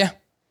 Yeah.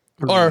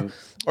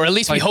 Or at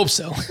least we hope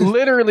so.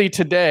 Literally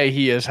today,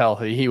 he is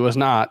healthy. He was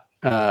not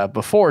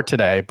before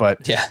today,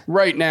 but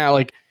right now,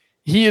 like,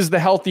 he is the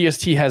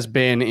healthiest he has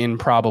been in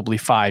probably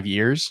 5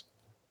 years.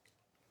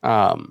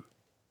 So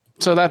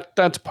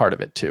that's part of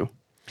it too.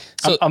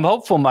 So I'm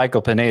hopeful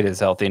Michael Pineda is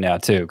healthy now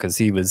too, because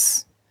he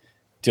was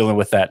dealing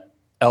with that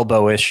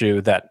elbow issue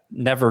that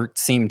never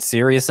seemed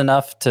serious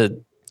enough to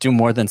do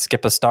more than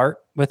skip a start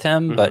with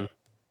him, but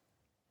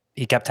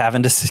he kept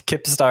having to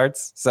skip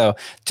starts. So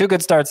 2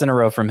 good starts in a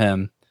row from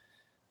him.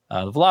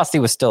 The velocity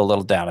was still a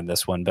little down in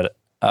this one, but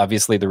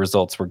obviously the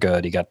results were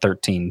good. He got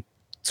 13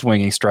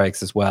 swinging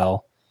strikes as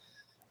well,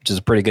 which is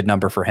a pretty good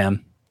number for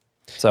him.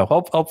 So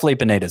hopefully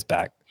Pineda's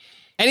back.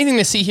 Anything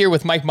to see here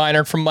with Mike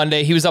Minor from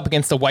Monday? He was up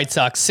against the White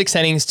Sox, 6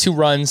 innings, 2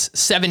 runs,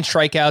 7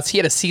 strikeouts. He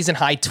had a season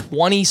high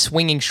 20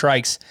 swinging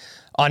strikes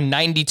on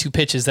 92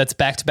 pitches. That's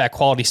back-to-back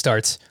quality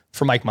starts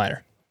for Mike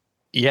Minor.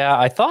 Yeah,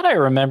 I thought I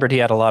remembered he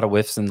had a lot of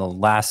whiffs in the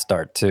last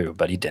start too,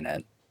 but he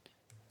didn't.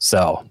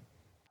 So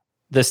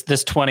this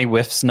 20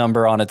 whiffs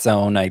number on its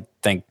own, I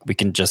think we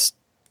can just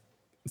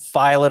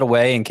file it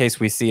away in case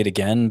we see it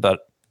again.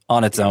 But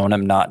on its own,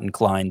 I'm not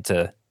inclined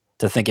to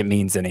think it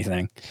means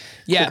anything.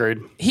 Yeah, agreed.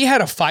 He had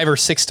a 5 or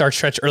 6 start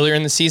stretch earlier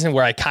in the season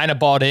where I kind of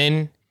bought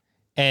in,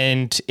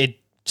 and it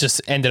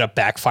just ended up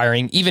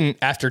backfiring. Even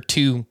after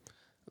 2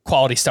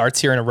 quality starts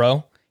here in a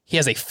row, he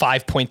has a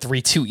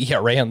 5.32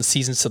 ERA on the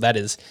season, so that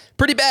is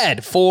pretty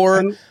bad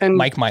for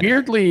Mike Minor.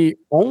 Weirdly,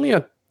 only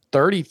a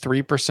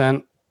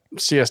 33%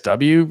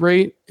 CSW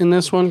rate in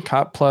this one,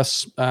 caught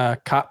plus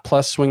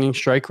swinging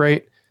strike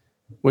rate,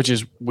 which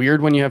is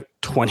weird when you have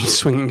 20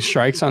 swinging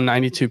strikes on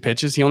 92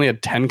 pitches. He only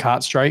had 10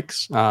 caught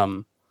strikes.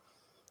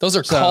 Those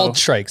are called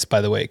strikes,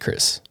 by the way,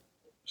 Chris.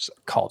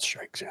 Called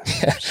strikes, yeah.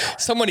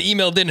 Someone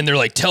emailed in and they're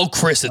like, tell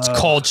Chris it's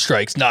called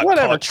strikes, not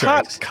caught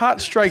strikes.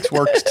 Caught strikes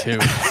works too.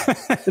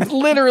 It's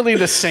literally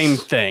the same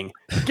thing.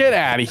 Get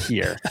out of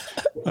here.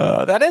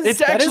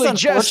 It's actually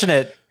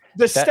unfortunate.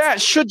 The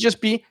stat should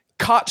just be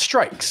caught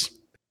strikes.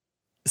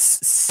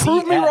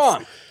 Prove me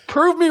wrong.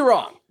 Prove me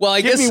wrong.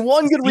 Well, Give me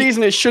one good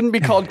reason it shouldn't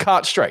be called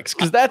caught strikes,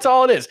 because that's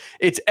all it is.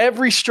 It's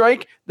every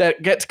strike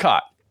that gets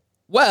caught.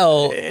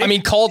 Well, I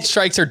mean, called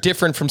strikes are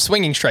different from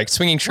swinging strikes.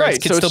 Swinging strikes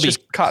can still be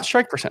just caught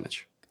strike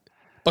percentage.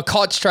 But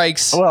caught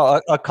strikes.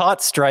 Well, a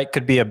caught strike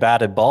could be a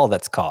batted ball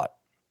that's caught.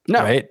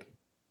 No, right?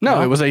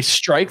 No, it was a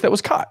strike that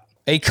was caught.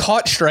 A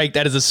caught strike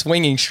that is a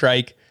swinging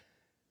strike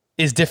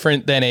is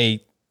different than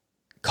a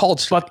called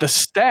strike. But the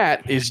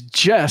stat is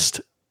just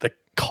the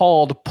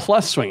called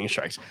plus swinging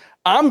strikes.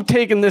 I'm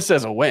taking this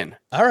as a win.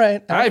 All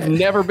right. I've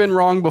never been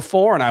wrong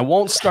before, and I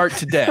won't start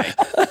today.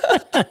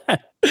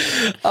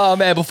 Oh,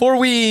 man. Before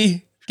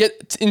we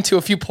get into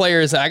a few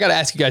players, I got to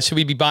ask you guys, should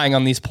we be buying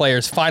on these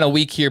players? Final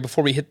week here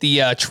before we hit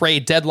the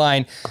trade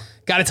deadline.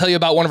 Got to tell you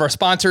about one of our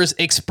sponsors,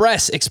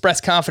 Express. Express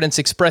Confidence,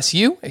 Express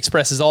You.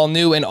 Express is all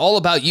new and all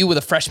about you with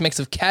a fresh mix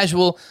of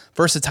casual,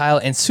 versatile,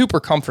 and super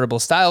comfortable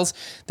styles.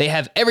 They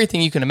have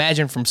everything you can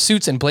imagine, from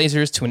suits and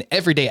blazers to an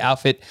everyday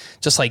outfit,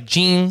 just like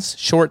jeans,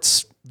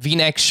 shorts,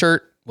 V-neck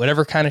shirt,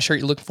 whatever kind of shirt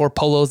you're looking for,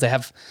 polos. They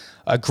have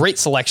a great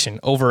selection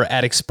over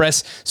at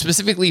Express,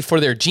 specifically for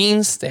their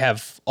jeans. They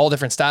have all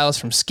different styles,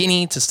 from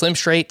skinny to slim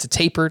straight to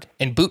tapered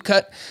and boot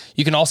cut.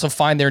 You can also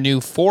find their new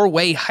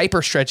 4-way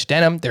hyper stretch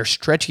denim, their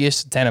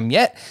stretchiest denim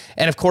yet.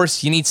 And of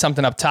course, you need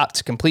something up top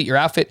to complete your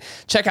outfit.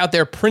 Check out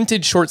their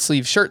printed short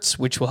sleeve shirts,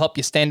 which will help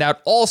you stand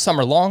out all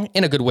summer long,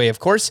 in a good way, of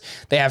course.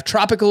 They have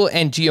tropical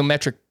and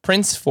geometric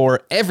prints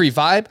for every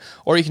vibe,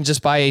 or you can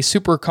just buy a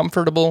super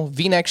comfortable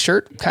V-neck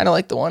shirt, kind of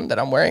like the one that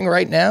I'm wearing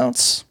right now.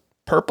 It's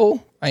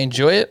purple. I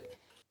enjoy it.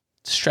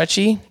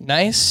 Stretchy,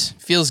 nice,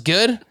 feels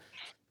good.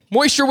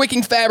 Moisture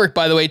wicking fabric,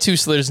 by the way, too,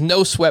 so there's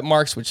no sweat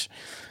marks, which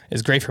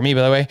is great for me,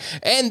 by the way.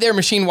 And they're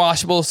machine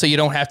washable, so you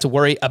don't have to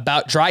worry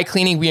about dry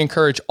cleaning. We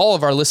encourage all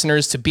of our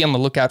listeners to be on the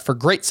lookout for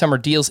great summer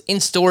deals in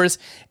stores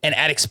and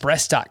at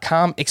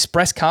express.com.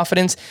 Express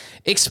confidence,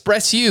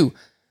 express you.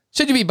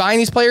 Should you be buying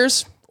these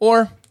players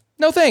or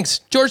no thanks?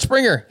 George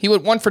Springer, he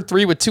went 1 for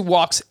 3 with 2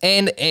 walks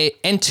and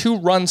 2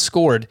 runs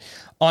scored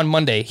on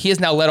Monday. He has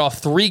now led off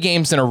 3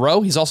 games in a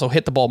row. He's also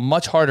hit the ball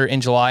much harder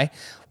in July,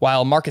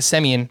 while Marcus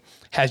Semien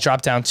has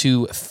dropped down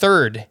to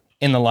 3rd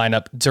in the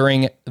lineup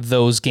during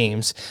those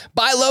games.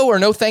 Buy low or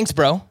no thanks,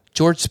 bro?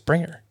 George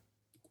Springer.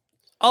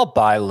 I'll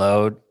buy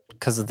low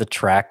because of the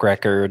track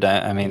record.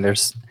 I mean,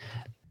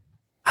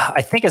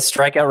 I think his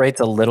strikeout rate's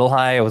a little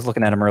high. I was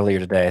looking at him earlier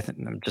today.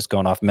 I'm just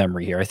going off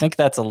memory here. I think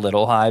that's a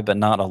little high, but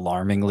not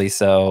alarmingly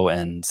so.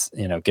 And,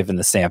 given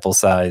the sample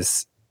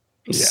size,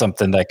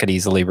 something that could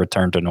easily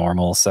return to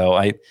normal. So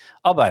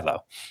I'll buy low.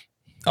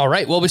 All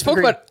right. Well, we spoke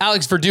about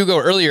Alex Verdugo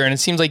earlier, and it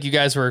seems like you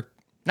guys were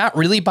not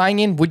really buying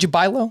in. Would you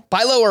buy low?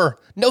 Buy low or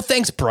no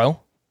thanks, bro?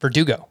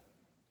 Verdugo.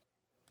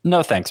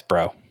 No thanks,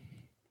 bro.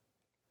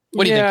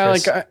 What do you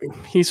think,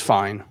 Chris? He's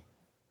fine,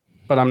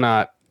 but I'm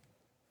not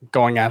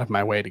going out of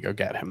my way to go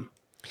get him.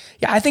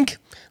 Yeah, I think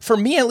for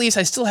me at least,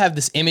 I still have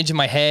this image in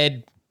my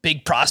head,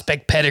 big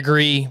prospect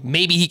pedigree.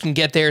 Maybe he can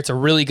get there. It's a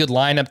really good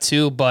lineup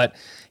too, but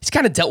he's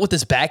kind of dealt with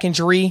this back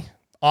injury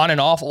on and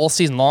off all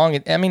season long.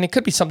 It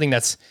could be something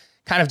that's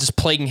kind of just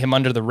plaguing him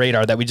under the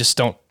radar that we just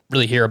don't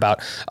really hear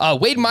about.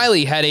 Wade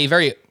Miley had a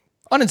very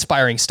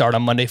uninspiring start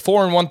on Monday.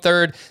 4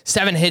 1/3,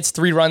 7 hits,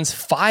 3 runs,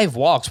 5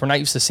 walks. We're not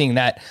used to seeing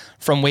that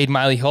from Wade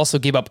Miley. He also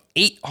gave up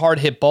 8 hard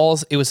hit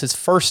balls. It was his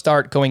first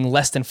start going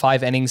less than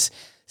 5 innings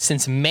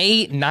since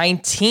May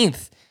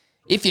 19th.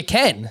 If you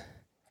can,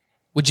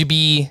 would you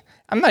be,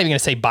 I'm not even going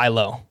to say buy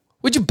low.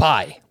 Would you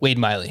buy Wade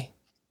Miley?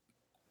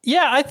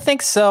 Yeah, I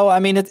think so. I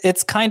mean,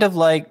 it's kind of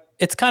like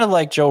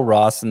Joe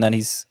Ross, and then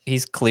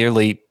he's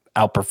clearly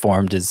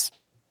outperformed his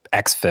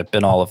xFIP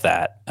and all of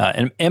that.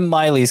 In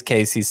Miley's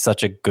case, he's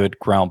such a good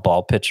ground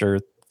ball pitcher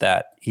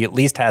that he at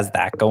least has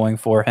that going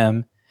for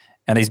him.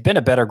 And he's been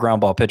a better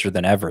ground ball pitcher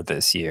than ever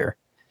this year.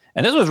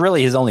 And this was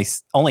really his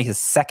only his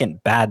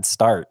second bad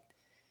start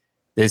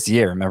this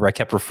year. Remember, I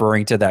kept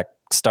referring to that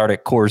start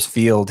at Coors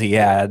Field he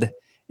had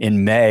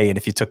in May. And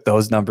if you took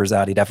those numbers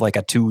out, he'd have like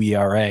a 2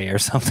 ERA or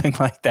something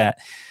like that.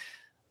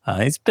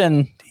 He's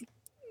been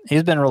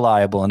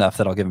reliable enough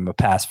that I'll give him a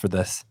pass for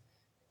this.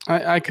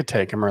 I could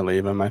take him or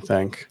leave him, I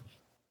think.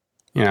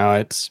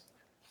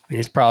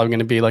 He's probably going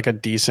to be like a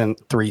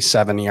decent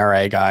 3.7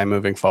 ERA guy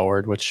moving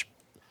forward, which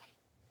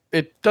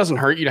it doesn't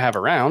hurt you to have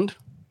around.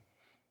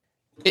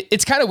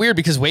 It's kind of weird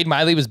because Wade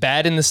Miley was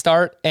bad in the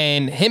start,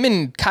 and him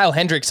and Kyle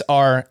Hendricks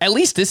are, at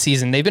least this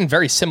season, they've been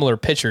very similar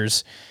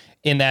pitchers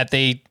in that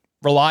they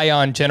rely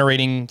on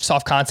generating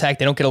soft contact.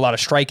 They don't get a lot of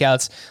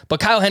strikeouts, but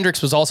Kyle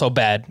Hendricks was also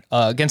bad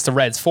against the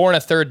Reds. 4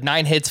 1/3,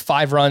 9 hits,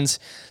 5 runs,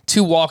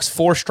 2 walks,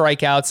 4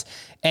 strikeouts.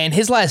 And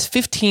his last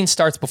 15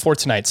 starts before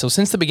tonight, so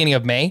since the beginning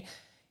of May,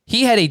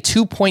 he had a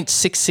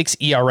 2.66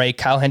 ERA,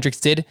 Kyle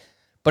Hendricks did,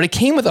 but it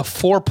came with a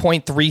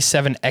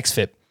 4.37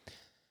 xFIP.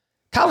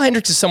 Kyle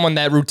Hendricks is someone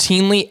that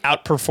routinely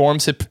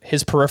outperforms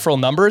his peripheral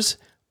numbers,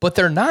 but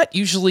they're not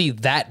usually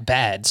that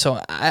bad.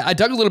 So I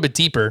dug a little bit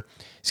deeper.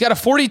 He's got a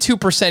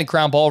 42%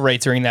 ground ball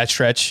rate during that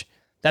stretch.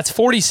 That's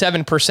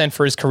 47%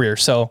 for his career.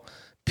 So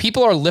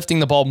people are lifting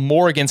the ball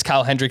more against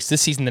Kyle Hendricks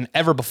this season than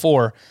ever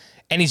before,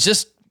 and he's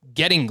just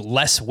getting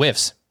less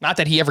whiffs. Not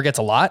that he ever gets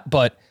a lot,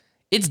 but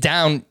it's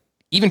down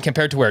even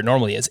compared to where it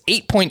normally is.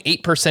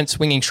 8.8%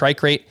 swinging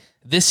strike rate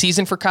this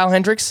season for Kyle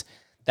Hendricks.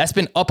 That's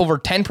been up over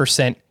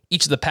 10%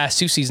 each of the past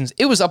 2 seasons.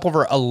 It was up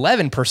over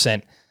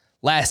 11%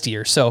 last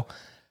year. So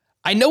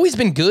I know he's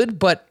been good,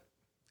 but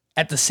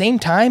at the same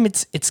time,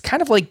 it's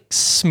kind of like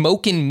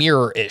smoke and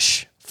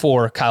mirror-ish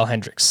for Kyle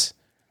Hendricks.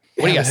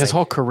 What do you guys think? His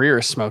whole career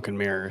is smoke and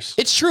mirrors.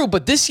 It's true,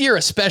 but this year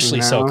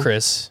especially so,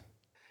 Chris.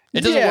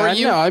 It doesn't worry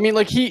you? No, I mean,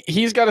 like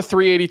he's got a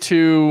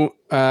 382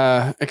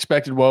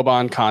 expected WOBA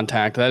on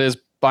contact. That is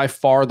by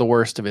far the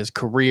worst of his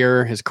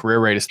career. His career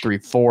rate is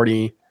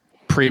 340.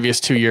 Previous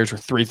 2 years were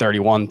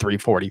 331,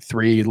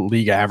 343.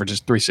 League average is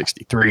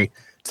 363.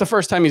 It's the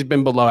first time he's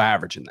been below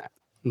average in that.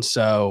 And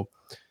so,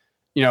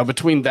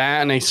 between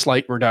that and a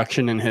slight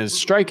reduction in his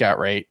strikeout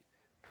rate,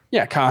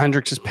 Kyle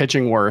Hendricks is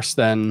pitching worse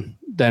than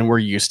we're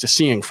used to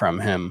seeing from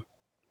him.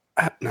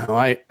 I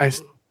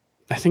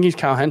think he's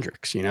Kyle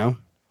Hendricks, he's going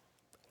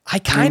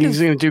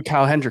to do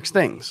Kyle Hendricks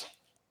things.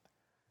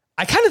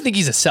 I kind of think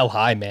he's a sell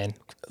high, man.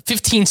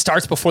 15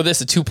 starts before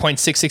this, a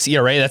 2.66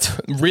 ERA. That's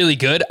really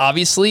good,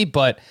 obviously,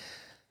 but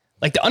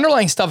like the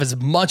underlying stuff is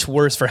much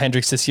worse for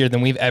Hendricks this year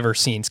than we've ever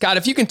seen. Scott,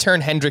 if you can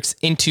turn Hendricks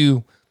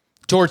into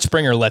George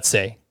Springer, let's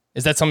say,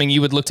 is that something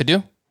you would look to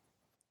do?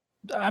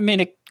 I mean,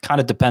 it kind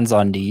of depends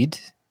on need,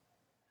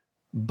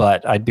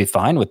 but I'd be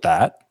fine with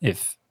that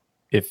if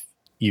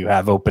you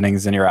have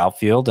openings in your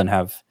outfield and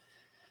have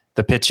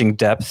the pitching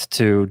depth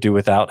to do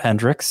without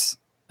Hendricks.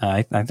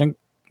 I think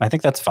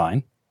that's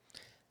fine.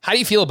 How do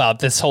you feel about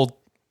this whole,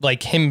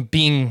 like him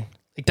being,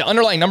 like the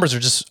underlying numbers are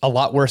just a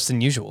lot worse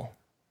than usual?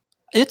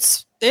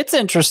 It's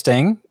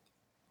interesting.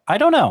 I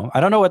don't know. I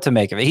don't know what to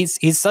make of it.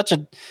 He's such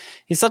a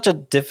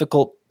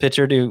difficult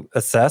pitcher to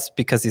assess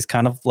because he's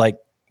kind of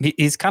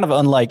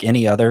unlike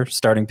any other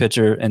starting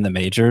pitcher in the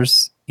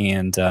majors.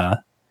 And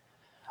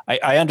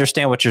I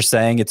understand what you're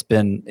saying. It's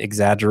been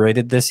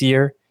exaggerated this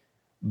year,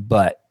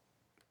 but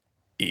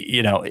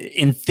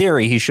in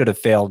theory, he should have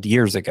failed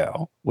years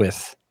ago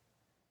with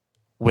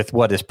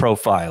what his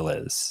profile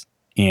is,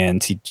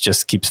 and he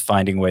just keeps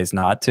finding ways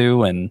not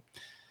to. And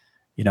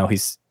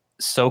he's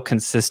so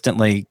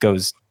consistently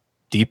goes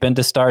deep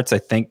into starts. I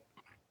think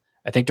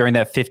during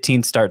that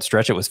 15 start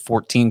stretch, it was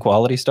 14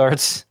 quality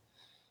starts,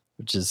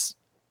 which is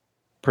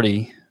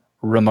pretty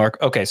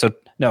remarkable. Okay, so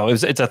no,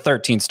 it's a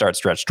 13 start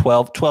stretch.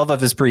 12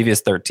 of his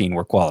previous 13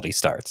 were quality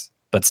starts,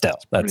 but still,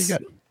 that's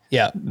pretty good.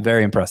 Yeah,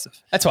 very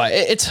impressive. That's why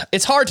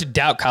it's hard to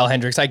doubt Kyle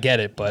Hendricks. I get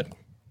it, but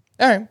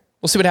all right,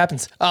 we'll see what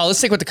happens. Let's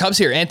stick with the Cubs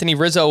here. Anthony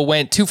Rizzo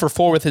went 2 for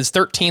 4 with his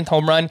 13th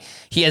home run.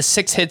 He has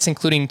 6 hits,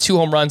 including 2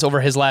 home runs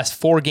over his last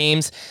 4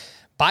 games.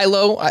 Buy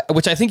low,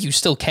 which I think you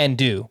still can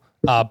do.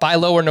 Buy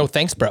low or no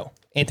thanks, bro.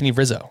 Anthony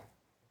Rizzo.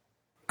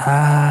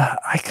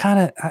 I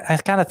kind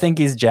of think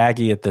he's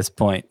jaggy at this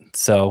point,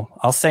 so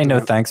I'll say no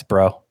thanks,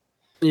 bro.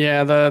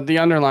 Yeah, the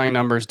underlying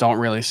numbers don't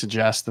really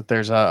suggest that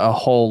there's a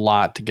whole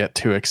lot to get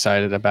too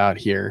excited about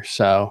here.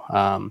 So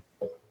I'm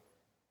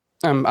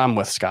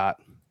with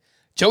Scott.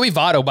 Joey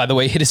Votto, by the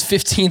way, hit his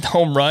 15th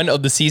home run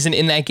of the season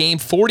in that game.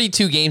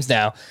 42 games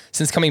now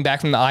since coming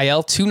back from the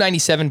IL.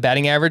 297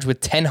 batting average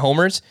with 10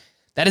 homers.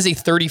 That is a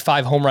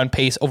 35 home run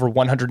pace over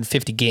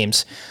 150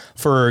 games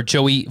for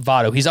Joey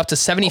Votto. He's up to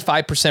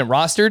 75%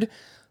 rostered.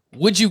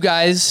 Would you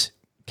guys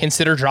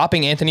consider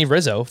dropping Anthony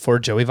Rizzo for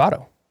Joey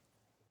Votto?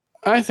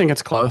 I think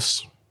it's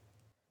close.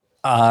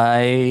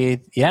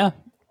 It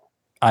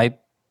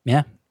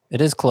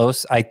is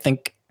close. I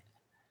think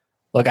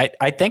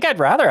I'd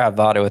rather have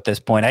Votto at this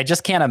point. I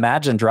just can't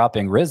imagine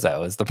dropping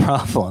Rizzo is the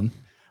problem.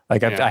 I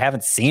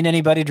haven't seen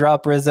anybody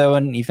drop Rizzo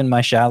in even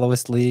my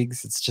shallowest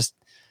leagues. It's just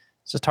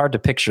hard to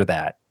picture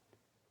that.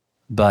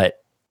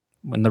 But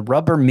when the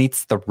rubber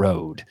meets the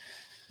road,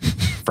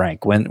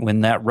 Frank,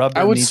 when that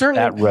rubber meets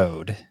that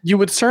road, you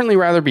would certainly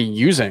rather be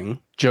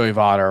using Joey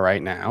Votto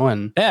right now.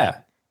 And yeah.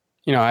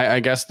 I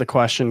guess the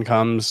question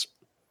comes,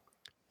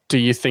 do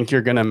you think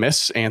you're going to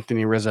miss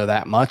Anthony Rizzo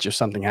that much if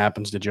something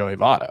happens to Joey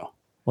Votto?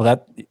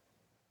 Well,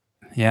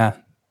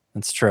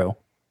 that's true.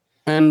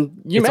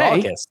 And it's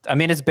August. I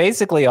mean, it's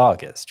basically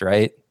August,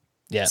 right?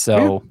 Yeah.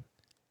 So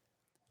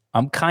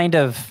I'm kind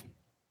of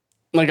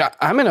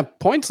I'm in a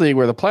points league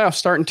where the playoffs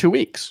start in 2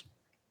 weeks.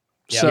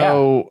 Yeah.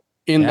 So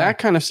in that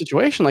kind of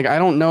situation, I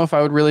don't know if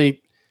I would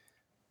really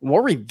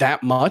worry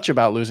that much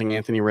about losing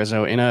Anthony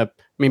Rizzo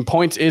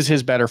points is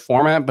his better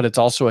format, but it's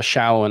also a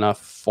shallow enough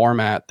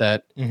format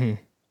that I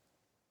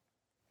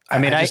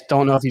just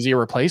don't know if he's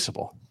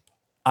irreplaceable.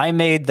 I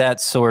made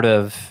that sort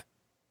of,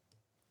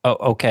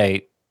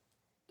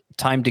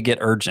 time to get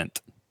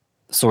urgent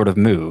sort of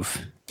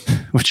move,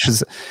 which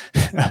is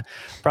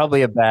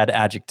probably a bad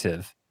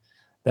adjective.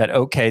 That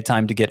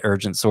time to get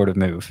urgent sort of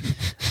move.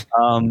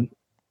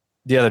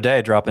 The other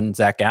day, dropping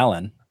Zach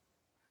Gallen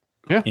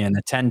in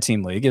a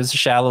 10-team league. It was a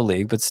shallow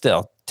league, but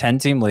still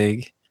 10-team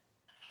league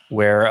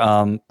where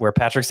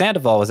Patrick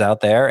Sandoval was out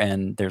there,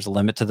 and there's a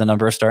limit to the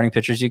number of starting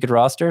pitchers you could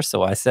roster.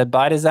 So I said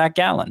bye to Zach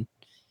Gallen,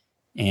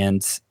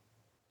 and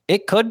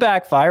it could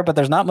backfire, but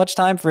there's not much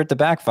time for it to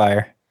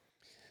backfire.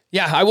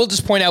 Yeah, I will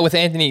just point out with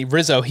Anthony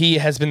Rizzo, he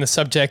has been the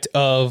subject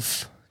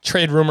of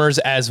trade rumors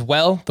as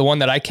well. The one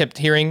that I kept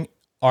hearing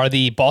are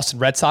the Boston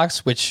Red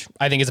Sox, which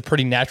I think is a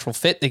pretty natural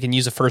fit. They can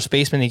use a first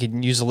baseman. They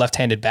can use a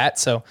left-handed bat.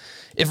 So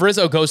if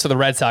Rizzo goes to the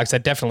Red Sox,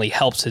 that definitely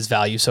helps his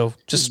value. So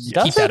just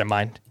keep that in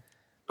mind.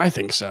 I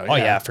think so. Oh,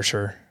 yeah, for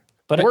sure.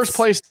 But worst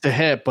place to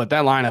hit, but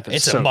that lineup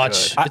is so good.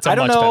 I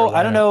don't know.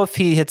 I don't know if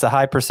he hits a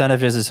high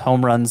percentage of his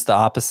home runs the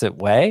opposite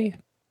way.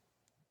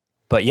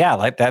 But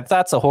yeah,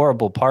 that's a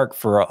horrible park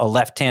for a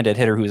left-handed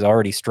hitter who's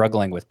already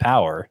struggling with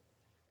power.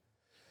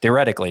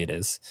 Theoretically, it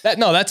is.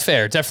 That's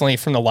fair. Definitely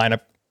from the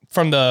lineup,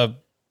 from the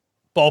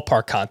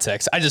ballpark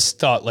context. I just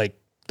thought the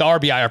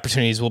RBI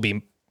opportunities will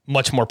be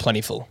much more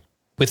plentiful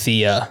with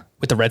the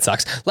Red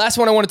Sox. Last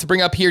one I wanted to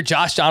bring up here,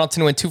 Josh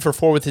Donaldson went 2 for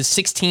 4 with his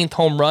 16th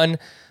home run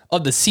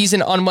of the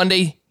season on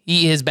Monday.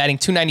 He is batting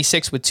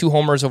 .296 with 2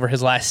 homers over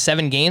his last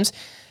 7 games.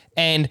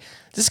 And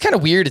this is kind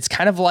of weird. It's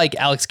kind of like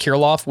Alex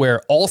Kirilloff,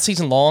 where all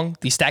season long,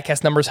 the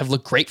StatCast numbers have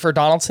looked great for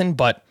Donaldson,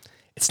 but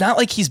it's not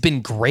like he's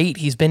been great.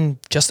 He's been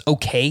just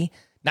okay.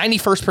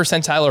 91st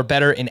percentile or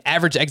better in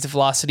average exit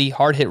velocity,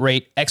 hard hit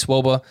rate,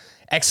 xWOBA,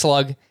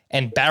 xSlug,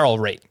 and barrel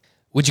rate.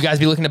 Would you guys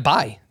be looking to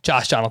buy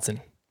Josh Donaldson?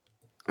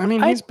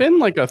 He's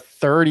been a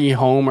 30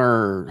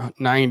 homer,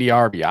 90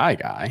 RBI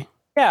guy.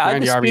 Yeah, I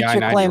dispute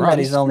your claim that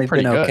he's only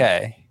been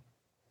okay.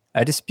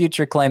 I dispute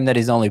your claim that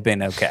he's only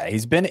been okay.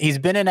 He's been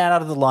in and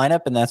out of the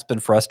lineup, and that's been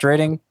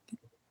frustrating.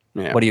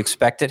 Yeah. What do you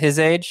expect at his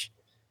age?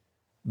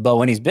 But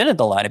when he's been in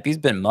the lineup, he's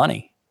been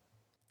money.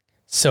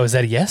 So is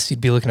that a yes?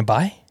 You'd be looking to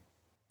buy?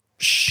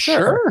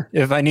 Sure.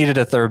 If I needed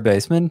a third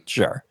baseman,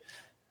 sure.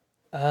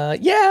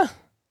 Yeah.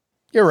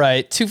 You're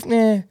right.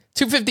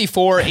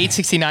 254,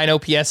 869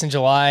 OPS in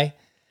July.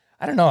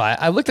 I don't know.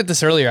 I looked at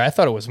this earlier. I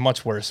thought it was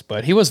much worse,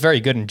 but he was very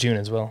good in June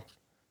as well.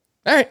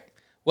 All right.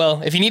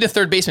 Well, if you need a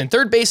third baseman,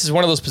 third base is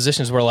one of those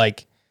positions where,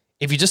 like,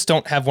 if you just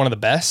don't have one of the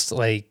best,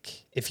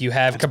 like if you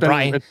have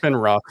Ke'Bryan. It's been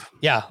rough.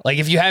 Yeah. Like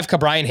if you have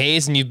Ke'Bryan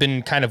Hayes and you've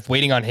been kind of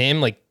waiting on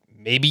him, like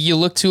maybe you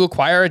look to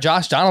acquire a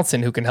Josh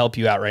Donaldson who can help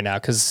you out right now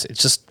because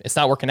it's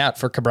not working out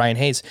for Ke'Bryan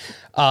Hayes.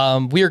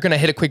 We are going to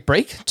hit a quick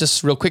break.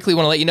 Just real quickly,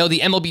 want to let you know the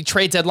MLB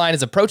trade deadline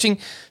is approaching,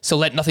 so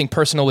let nothing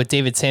personal with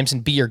David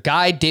Samson be your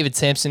guide. David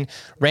Samson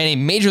ran a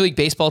Major League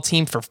Baseball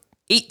team for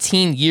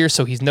 18 years,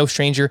 so he's no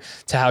stranger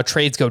to how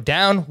trades go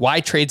down, why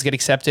trades get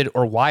accepted,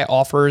 or why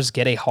offers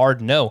get a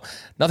hard no.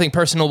 Nothing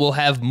Personal will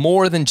have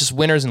more than just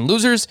winners and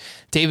losers.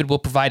 David will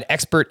provide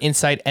expert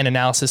insight and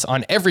analysis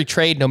on every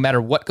trade, no matter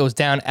what goes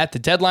down at the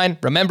deadline.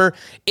 Remember,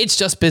 it's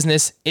just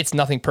business. It's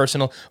nothing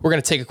personal. We're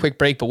going to take a quick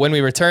break, but when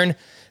we return,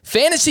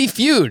 Fantasy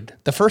Feud,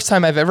 the first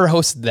time I've ever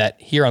hosted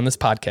that here on this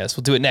podcast.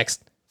 We'll do it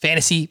next.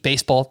 Fantasy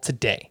Baseball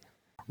Today.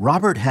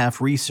 Robert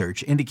Half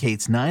research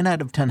indicates 9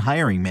 out of 10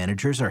 hiring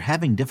managers are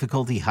having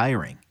difficulty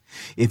hiring.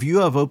 If you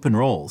have open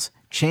roles,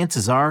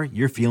 chances are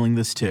you're feeling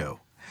this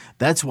too.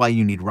 That's why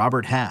you need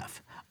Robert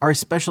Half. Our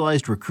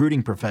specialized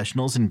recruiting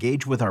professionals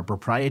engage with our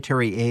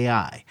proprietary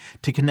AI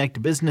to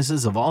connect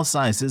businesses of all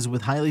sizes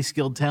with highly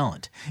skilled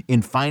talent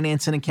in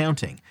finance and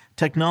accounting,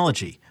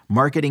 technology,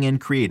 marketing and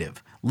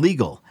creative,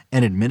 legal,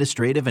 and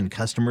administrative and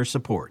customer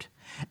support.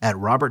 At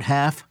Robert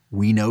Half,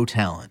 we know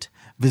talent.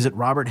 Visit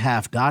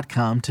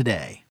roberthalf.com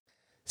today.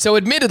 So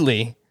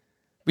admittedly,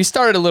 we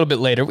started a little bit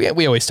later.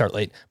 We always start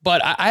late.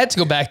 But I had to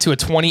go back to a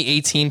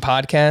 2018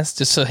 podcast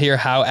just to hear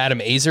how Adam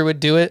Azer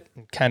would do it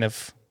and kind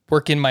of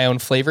work in my own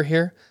flavor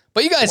here.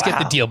 But you guys get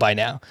the deal by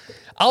now.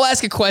 I'll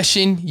ask a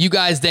question. You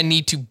guys then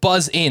need to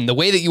buzz in. The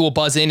way that you will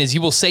buzz in is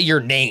you will say your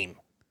name.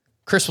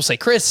 Chris will say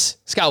Chris.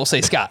 Scott will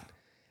say Scott.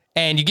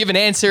 And you give an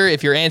answer.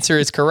 If your answer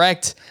is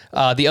correct,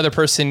 the other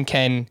person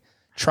can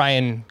try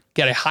and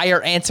get a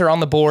higher answer on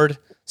the board,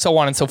 so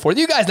on and so forth.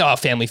 You guys know how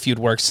Family Feud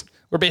works.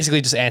 We're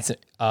basically just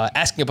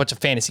asking a bunch of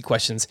fantasy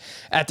questions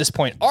at this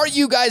point. Are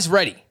you guys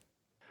ready?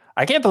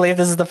 I can't believe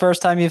this is the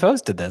first time you've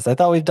hosted this. I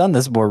thought we've done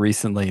this more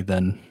recently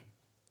than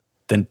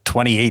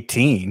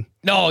 2018.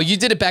 No, you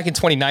did it back in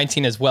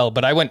 2019 as well,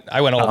 but I went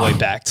all the way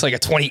back to like a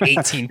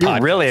 2018 podcast.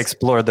 You really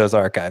explored those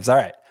archives. All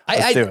right.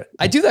 Let's do it.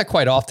 I do that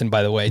quite often,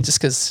 by the way, just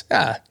because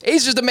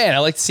Azer's the man. I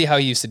like to see how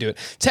he used to do it.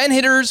 10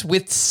 hitters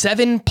with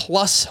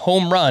 7+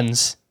 home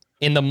runs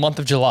in the month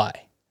of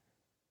July.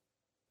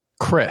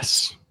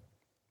 Chris.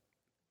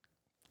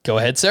 Go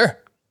ahead, sir.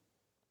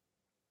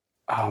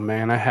 Oh,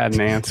 man, I had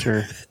an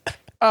answer.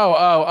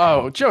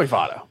 Joey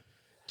Votto.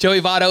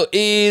 Joey Votto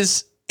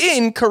is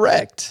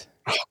incorrect.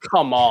 Oh,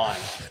 come on.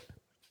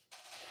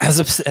 Has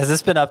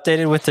this been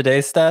updated with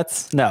today's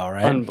stats? No,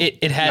 right?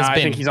 It has been.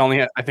 I think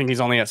he's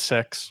only at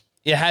 6.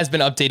 It has been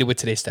updated with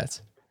today's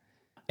stats.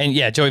 And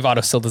yeah, Joey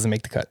Votto still doesn't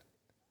make the cut.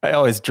 I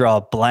always draw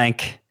a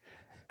blank.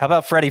 How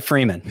about Freddie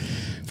Freeman?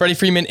 Freddie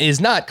Freeman is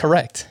not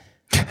correct.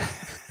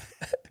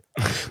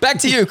 Back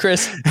to you,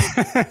 Chris.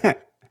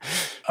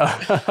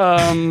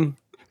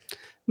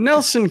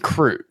 Nelson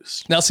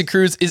Cruz. Nelson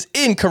Cruz is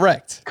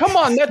incorrect. Come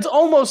on, that's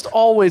almost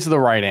always the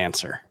right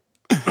answer.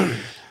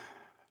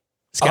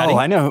 Scotty? Oh,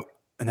 I know.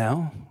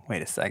 No,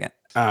 wait a second.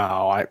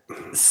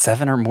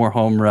 7 or more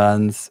home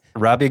runs.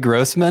 Robbie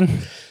Grossman?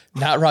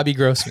 Not Robbie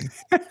Grossman.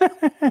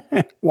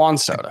 Juan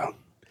Soto.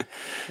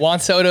 Juan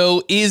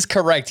Soto is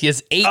correct. He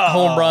has 8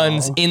 home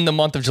runs in the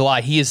month of July.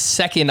 He is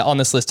second on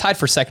this list, tied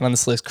for second on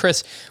this list.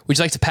 Chris, would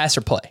you like to pass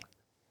or play?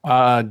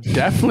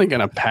 Definitely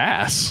going to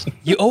pass.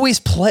 You always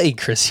play,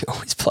 Chris. You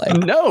always play.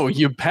 No,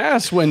 you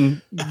pass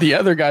when the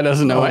other guy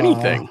doesn't know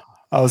anything.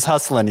 I was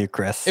hustling you,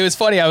 Chris. It was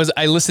funny.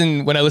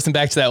 When I listened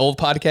back to that old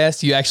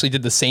podcast, you actually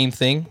did the same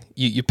thing.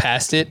 You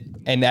passed it,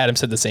 and Adam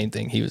said the same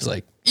thing. He was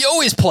like, you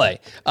always play.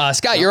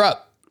 Scott, you're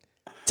up.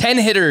 10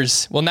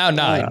 hitters. Well, now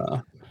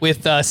 9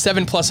 with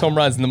 7+ home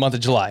runs in the month of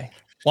July.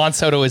 Juan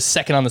Soto is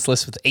second on this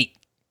list with 8.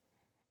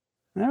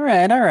 All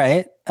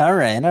right.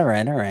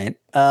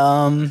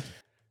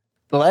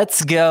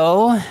 Let's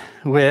go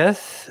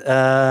with,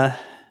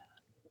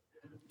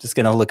 just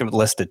going to look at a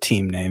list of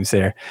team names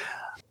here.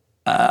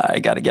 I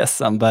got to guess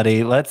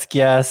somebody. Let's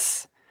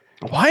guess.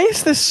 Why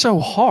is this so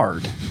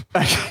hard?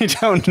 I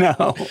don't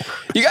know.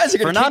 You guys are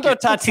going to Fernando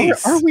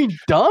Tatis. Are we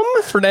dumb?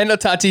 Fernando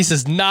Tatis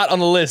is not on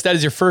the list. That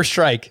is your first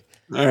strike.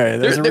 All right.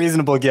 There's a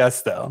reasonable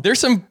guess, though.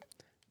 There's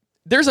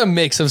a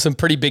mix of some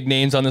pretty big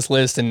names on this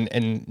list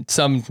and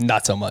some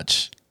not so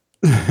much.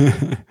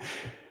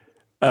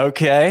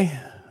 Okay.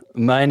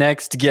 My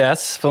next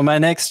guess for my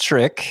next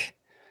trick,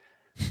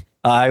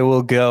 I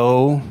will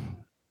go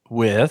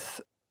with.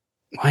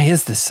 Why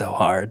is this so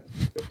hard?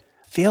 I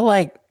feel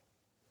like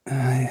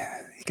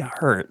he got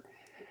hurt.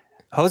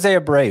 Jose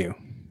Abreu.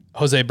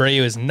 Jose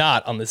Abreu is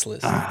not on this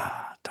list.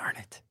 Darn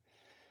it.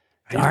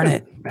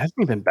 Hasn't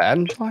he been bad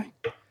in July?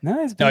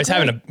 No, he's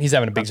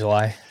having a big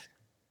July.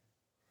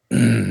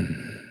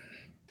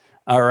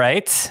 All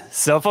right.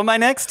 So for my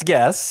next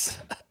guess,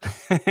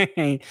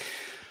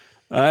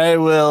 I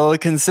will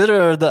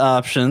consider the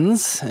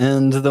options,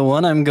 and the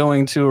one I'm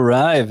going to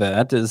arrive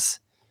at is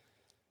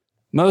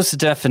most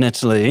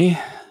definitely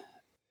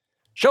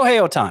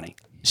Shohei Ohtani.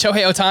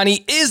 Shohei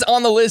Ohtani is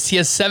on the list. He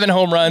has 7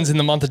 home runs in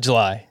the month of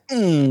July.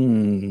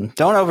 Don't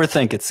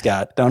overthink it,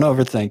 Scott. Don't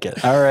overthink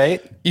it. All right.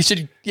 You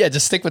should,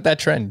 just stick with that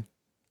trend.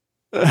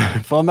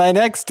 For my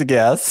next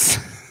guess,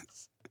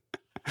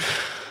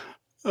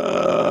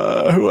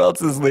 who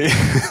else is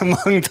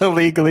among the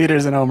league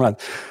leaders in home runs?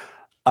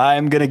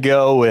 I'm going to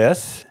go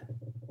with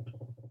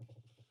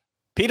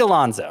Pete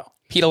Alonso.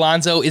 Pete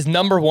Alonso is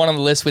number 1 on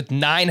the list with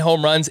 9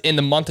 home runs in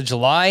the month of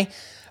July.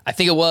 I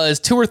think it was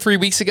 2 or 3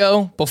 weeks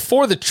ago,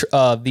 before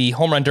the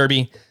home run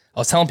derby, I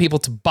was telling people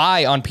to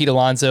buy on Pete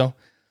Alonso.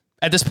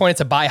 At this point,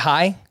 it's a buy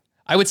high.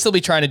 I would still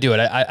be trying to do it.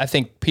 I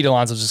think Pete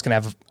Alonso is just going to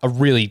have a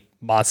really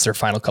monster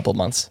final couple of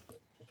months.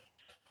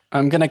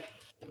 I'm going to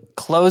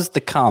close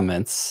the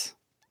comments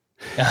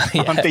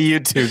on the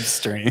YouTube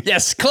stream.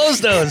 Yes, close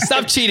those.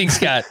 Stop cheating,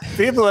 Scott.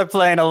 People are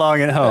playing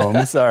along at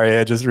home. Sorry,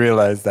 I just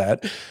realized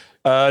that.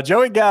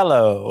 Joey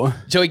Gallo.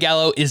 Joey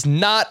Gallo is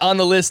not on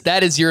the list.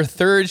 That is your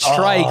third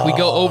strike. We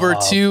go over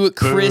to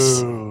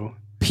Chris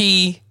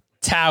P.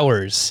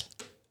 Towers.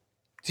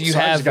 Do you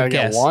have a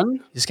guess? Get one?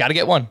 You just got to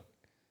get one.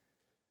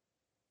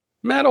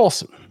 Matt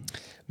Olson.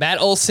 Matt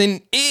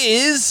Olson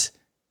is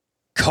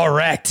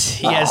correct.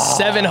 He has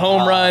 7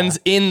 home runs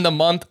in the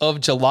month of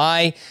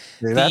July.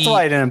 That's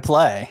why I didn't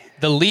play.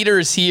 The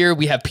leaders here,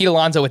 we have Pete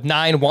Alonso with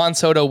 9, Juan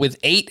Soto with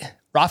 8.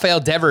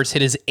 Rafael Devers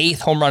hit his 8th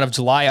home run of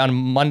July on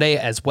Monday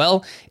as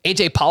well.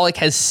 AJ Pollock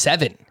has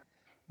 7.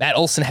 Matt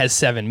Olson has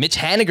 7. Mitch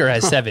Haniger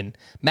has 7.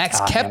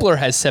 Max Kepler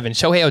has 7.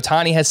 Shohei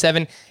Ohtani has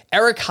 7.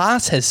 Eric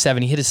Haas has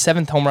 7. He hit his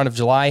 7th home run of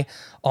July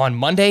on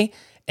Monday.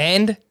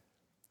 And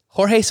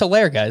Jorge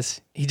Soler,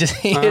 guys. He hit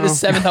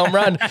his 7th home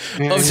run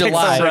of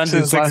July. 6 runs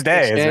in 6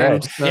 days,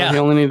 right? So he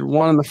only needed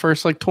 1 in the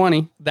first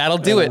 20. That'll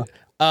do it.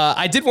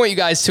 I did want you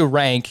guys to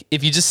rank,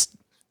 if you just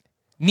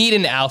need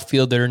an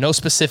outfielder, no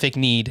specific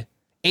need,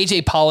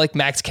 AJ Pollock,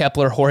 Max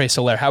Kepler, Jorge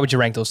Soler, how would you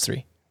rank those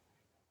 3?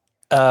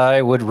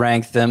 I would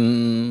rank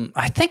them.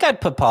 I think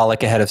I'd put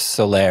Pollock ahead of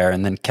Soler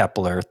and then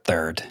Kepler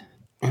third.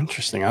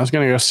 Interesting. I was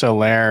going to go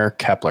Soler,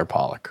 Kepler,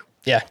 Pollock.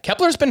 Yeah,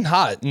 Kepler's been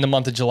hot in the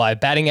month of July.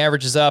 Batting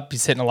average is up.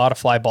 He's hitting a lot of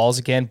fly balls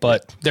again,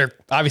 but they're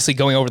obviously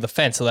going over the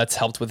fence, so that's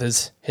helped with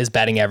his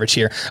batting average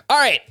here. All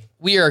right,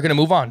 we are going to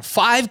move on.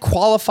 5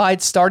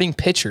 qualified starting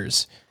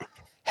pitchers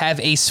have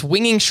a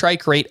swinging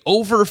strike rate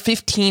over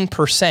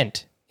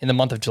 15% in the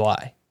month of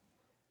July.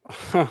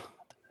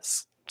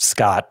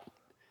 Scott.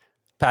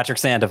 Patrick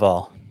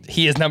Sandoval.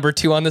 He is number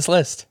 2 on this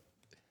list.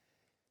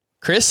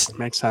 Chris?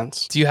 Makes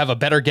sense. Do you have a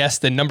better guess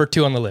than number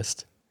 2 on the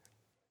list?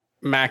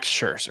 Max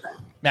Scherzer.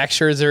 Max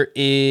Scherzer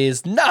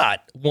is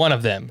not one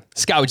of them.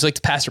 Scott, would you like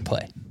to pass or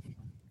play?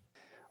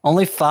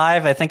 Only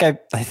 5. I think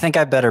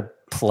I better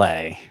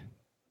play.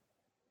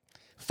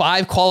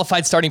 5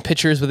 qualified starting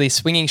pitchers with a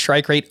swinging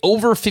strike rate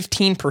over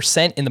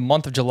 15% in the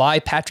month of July.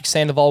 Patrick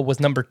Sandoval was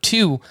number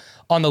 2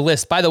 on the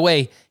list. By the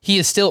way, he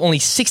is still only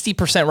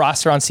 60%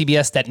 roster on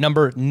CBS. That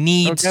number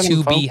needs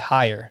to be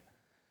higher.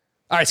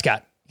 All right,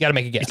 Scott, you got to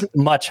make a guess.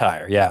 Much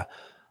higher, yeah.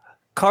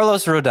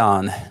 Carlos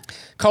Rodon.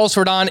 Carlos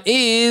Rodon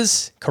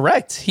is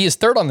correct. He is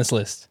 3rd on this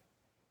list.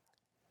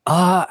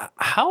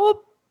 How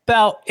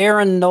about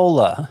Aaron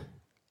Nola?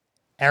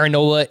 Aaron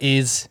Nola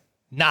is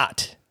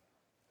not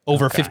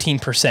over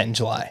 15% in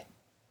July.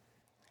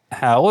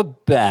 How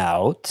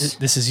about...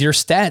 This is your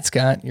stat,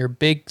 Scott. You're a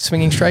big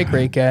swinging strike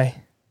rate guy.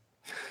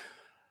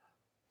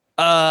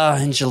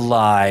 In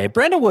July.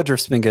 Brandon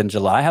Woodruff's been good in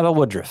July. How about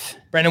Woodruff?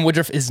 Brandon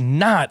Woodruff is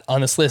not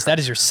on this list. That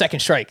is your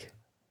 2nd strike.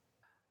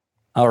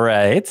 All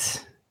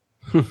right.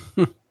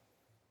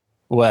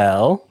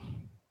 Well,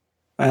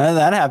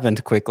 that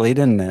happened quickly,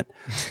 didn't it?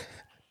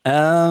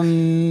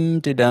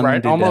 Almost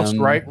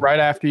right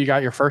after you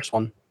got your first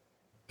one.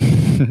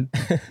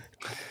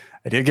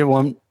 I did get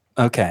one.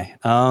 Okay.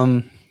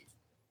 How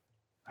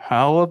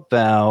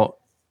about...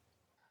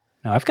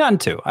 No, I've gotten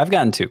 2.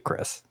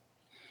 Chris.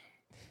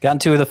 Gotten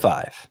 2 of the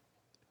 5.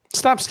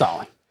 Stop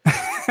stalling.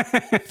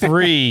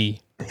 3,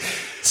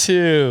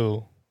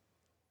 2,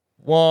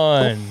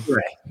 1.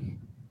 Ray.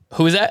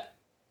 Who is that?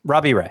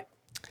 Robbie Ray.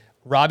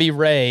 Robbie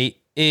Ray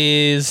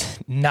is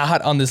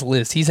not on this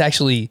list. He's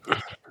actually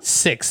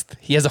 6th.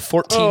 He has a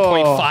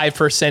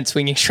 14.5%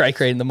 swinging strike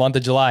rate in the month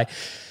of July.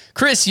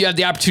 Chris, you have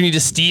the opportunity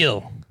to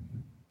steal.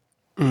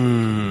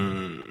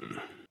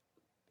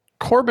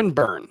 Corbin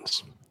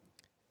Burns.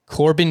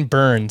 Corbin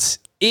Burns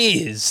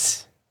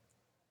is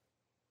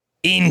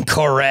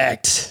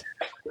incorrect.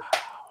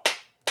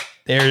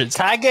 There's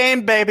tie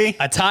game, baby.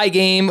 A tie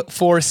game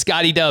for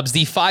Scotty Dubs.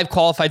 The 5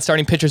 qualified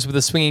starting pitchers with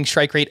a swinging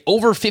strike rate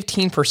over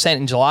 15%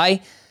 in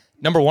July.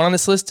 Number 1 on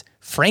this list,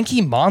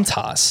 Frankie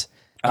Montas.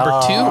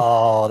 Number 2,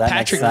 that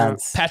makes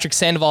sense. Patrick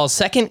Sandoval is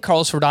 2nd.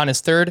 Carlos Rodon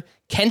is 3rd.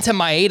 Kenta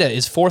Maeda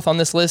is 4th on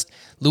this list.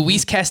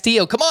 Luis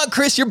Castillo. Come on,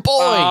 Chris, your boy.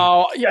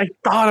 Oh, yeah, I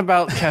thought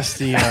about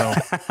Castillo.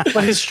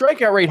 But his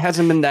strikeout rate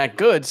hasn't been that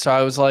good, so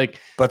I was like...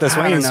 But the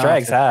swinging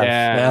strikes have.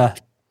 Yeah.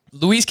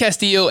 Luis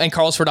Castillo and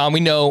Carlos Rodon, we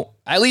know,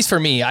 at least for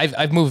me,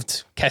 I've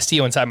moved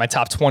Castillo inside my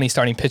top 20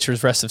 starting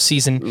pitchers rest of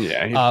season.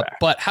 Yeah, he's back.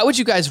 But how would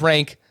you guys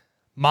rank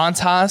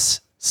Montas,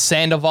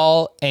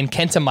 Sandoval, and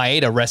Kenta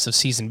Maeda rest of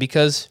season?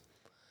 Because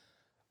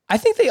I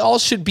think they all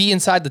should be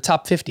inside the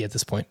top 50 at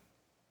this point.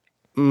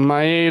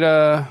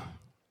 Maeda,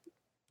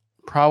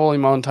 probably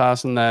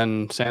Montas, and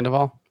then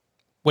Sandoval.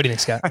 What do you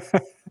think,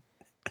 Scott?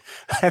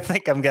 I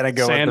think I'm going to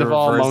go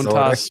Sandoval, with the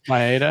reverse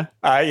Montas,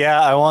 Maeda.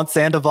 Yeah, I want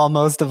Sandoval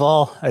most of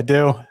all. I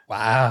do.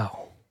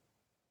 Wow.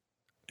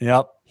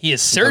 Yep. He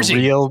is surging.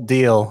 The real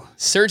deal.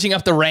 Surging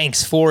up the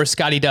ranks for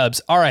Scotty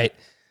Dubs. All right.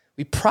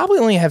 We probably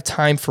only have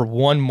time for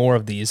one more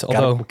of these.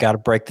 Although, got to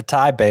break the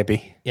tie,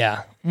 baby.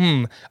 Yeah.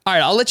 All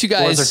right. I'll let you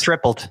guys. Scores are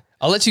tripled.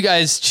 I'll let you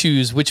guys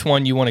choose which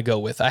one you want to go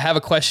with. I have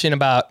a question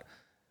about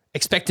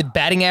expected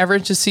batting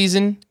average this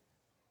season,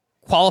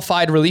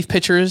 qualified relief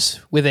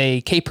pitchers with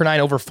a K per 9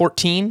 over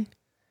 14,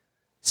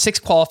 6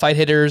 qualified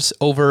hitters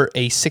over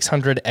a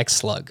 600 X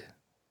slug.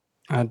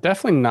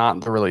 Definitely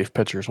not the relief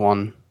pitchers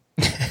one.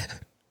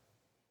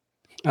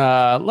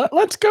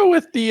 Let's go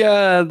with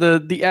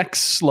the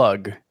X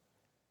slug.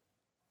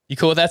 You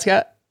cool with that,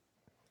 Scott?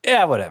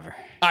 Yeah, whatever.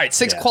 All right,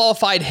 6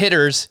 qualified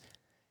hitters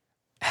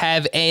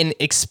have an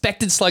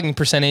expected slugging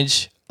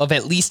percentage of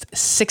at least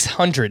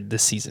 600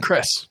 this season.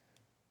 Chris.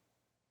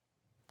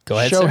 Go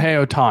ahead, sir.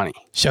 Shohei Ohtani.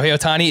 Shohei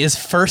Ohtani is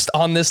first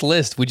on this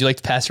list. Would you like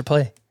to pass or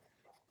play?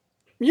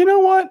 You know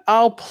what?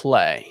 I'll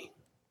play.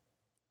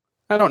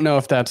 I don't know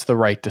if that's the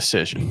right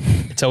decision.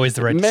 It's always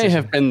the right It decision. may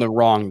have been the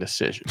wrong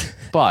decision,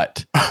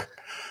 but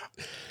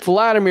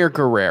Vladimir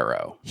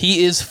Guerrero.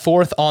 He is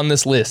 4th on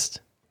this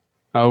list.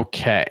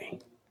 Okay.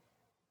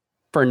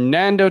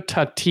 Fernando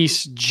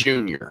Tatis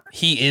Jr.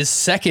 He is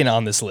 2nd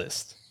on this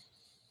list.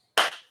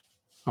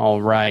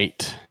 All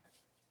right.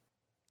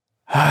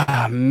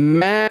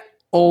 Matt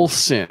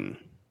Olson.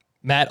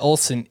 Matt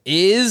Olson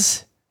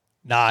is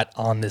not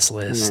on this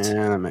list.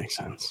 Yeah, that makes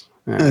sense.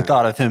 I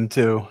thought of him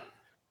too.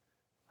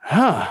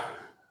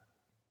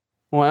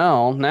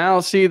 Well, now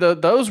see,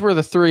 those were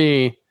the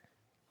 3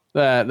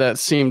 that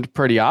seemed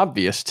pretty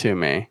obvious to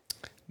me.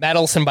 Matt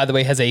Olson, by the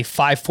way, has a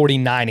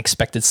 549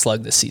 expected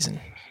slug this season.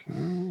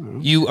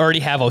 You already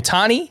have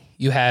Ohtani,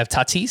 you have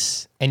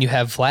Tatis, and you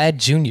have Vlad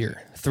Jr.,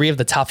 3 of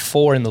the top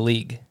 4 in the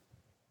league.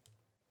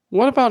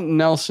 What about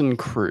Nelson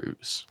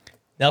Cruz?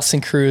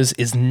 Nelson Cruz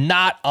is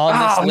not on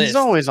this list. He's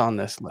always on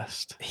this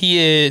list.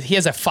 He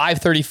has a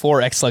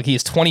 534 X slug. He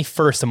is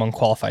 21st among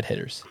qualified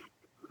hitters.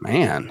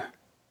 Man.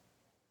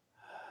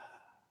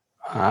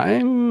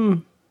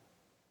 I'm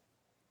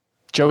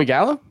Joey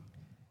Gallo?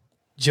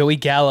 Joey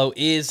Gallo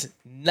is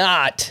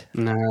not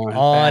on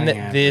on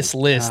this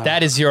list.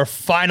 That is your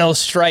final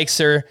strike,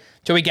 sir.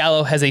 Joey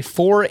Gallo has a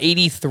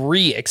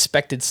 483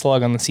 expected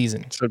slug on the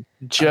season. So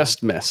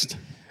just missed.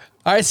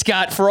 All right,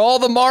 Scott, for all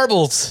the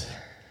marbles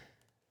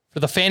for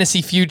the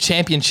Fantasy Feud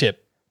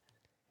Championship,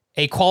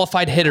 a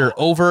qualified hitter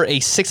over a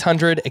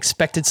 600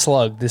 expected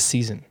slug this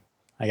season.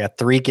 I got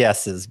 3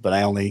 guesses, but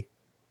I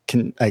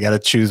got to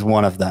choose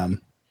one of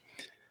them.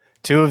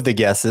 2 of the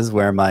guesses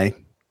wear my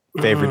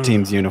favorite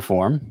team's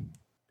uniform.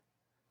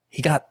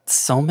 He got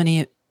so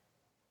many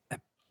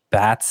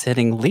bats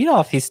hitting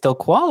leadoff, he still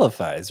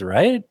qualifies,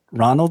 right?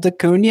 Ronald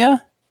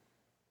Acuna?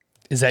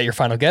 Is that your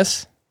final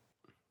guess?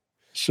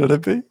 Should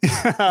it be?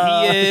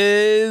 He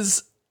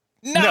is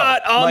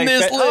not on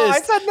this list. Oh, I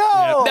said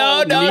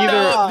no.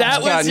 No.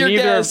 That was your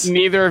guess.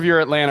 Neither of your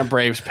Atlanta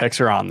Braves picks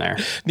are on there.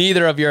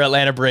 Neither of your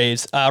Atlanta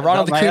Braves.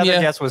 Ronald My Acuna.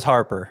 other guess was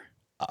Harper.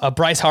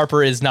 Bryce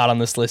Harper is not on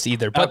this list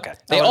either, but Okay.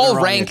 they all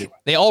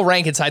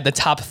rank inside the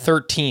top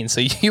 13. So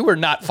you were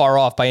not far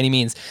off by any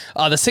means.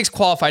 The 6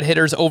 qualified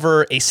hitters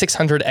over a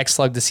 600 X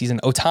slug this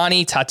season: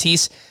 Ohtani,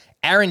 Tatis,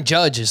 Aaron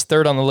Judge is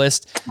 3rd on the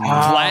list.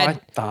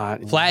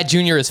 Vlad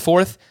Jr. is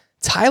 4th.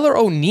 Tyler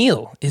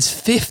O'Neill is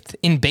 5th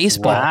in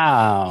baseball.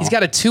 Wow. He's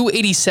got a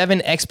 287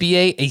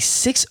 XBA, a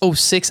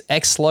 606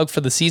 X slug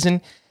for the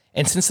season.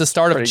 And since the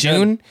start of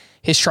June,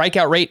 his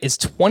strikeout rate is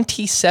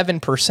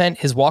 27%.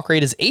 His walk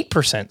rate is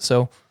 8%.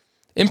 So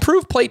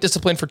improved plate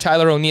discipline for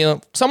Tyler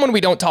O'Neill. Someone we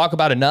don't talk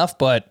about enough,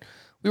 but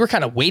we were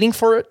kind of waiting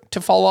for it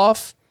to fall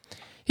off.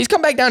 He's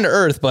come back down to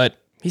earth, but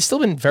he's still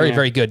been very,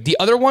 very good. The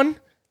other one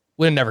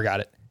would have never got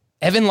it.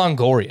 Evan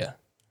Longoria.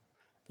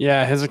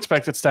 Yeah, his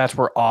expected stats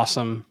were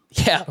awesome.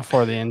 Yeah.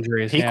 Before the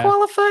injuries. He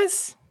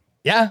qualifies?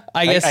 Yeah,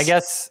 I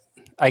guess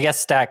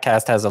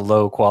StatCast has a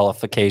low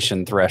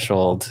qualification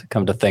threshold,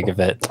 come to think of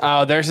it.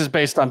 Oh, theirs is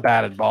based on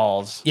batted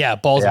balls. Yeah,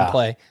 balls in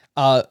play.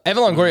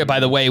 Evan Longoria, by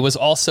the way, was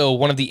also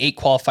one of the 8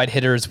 qualified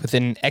hitters with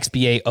an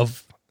XBA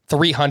of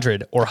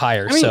 300 or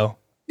higher.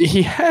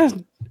 He has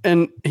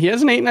an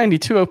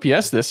 892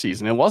 OPS this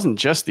season. It wasn't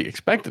just the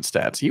expected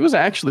stats. He was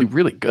actually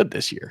really good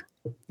this year.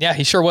 Yeah,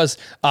 he sure was.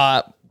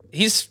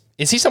 Is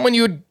he someone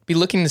you would be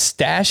looking to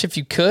stash if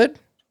you could,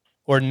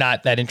 or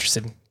not that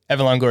interested?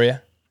 Evan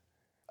Longoria.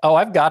 Oh,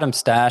 I've got him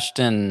stashed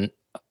in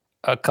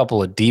a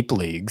couple of deep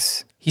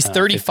leagues. He's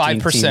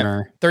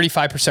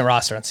 35%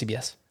 roster on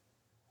CBS.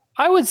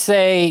 I would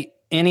say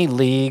any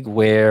league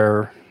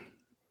where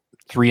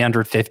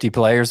 350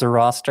 players are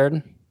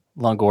rostered,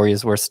 Longoria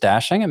is worth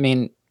stashing. I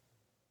mean,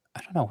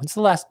 I don't know. When's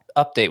the last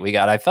update we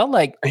got? I felt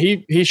like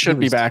he should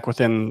be back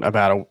within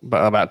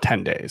about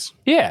 10 days.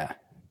 Yeah.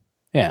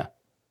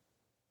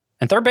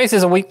 And third base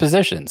is a weak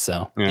position,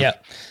 so yeah.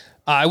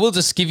 I will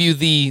just give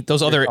you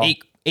those other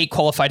eight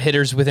qualified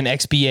hitters with an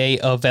XBA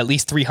of at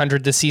least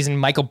 300 this season.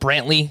 Michael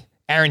Brantley,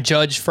 Aaron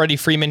Judge, Freddie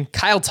Freeman,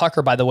 Kyle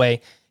Tucker, by the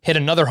way, hit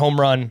another home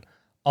run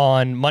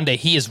on Monday.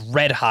 He is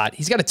red hot.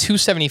 He's got a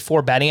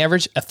 274 batting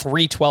average, a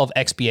 312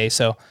 XBA.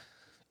 So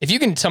if you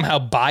can somehow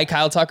buy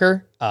Kyle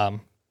Tucker,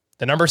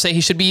 the numbers say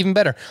he should be even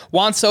better.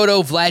 Juan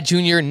Soto, Vlad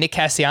Jr., Nick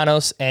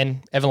Castellanos,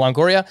 and Evan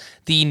Longoria,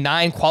 the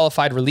 9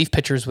 qualified relief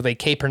pitchers with a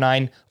K per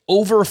 9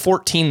 over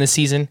 14 this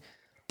season.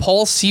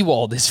 Paul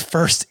Sewald is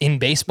first in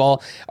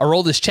baseball.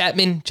 Aroldis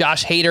Chapman,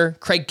 Josh Hader,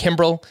 Craig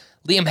Kimbrell,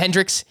 Liam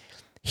Hendricks,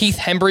 Heath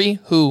Hembry,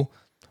 who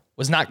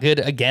was not good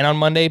again on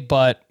Monday,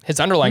 but his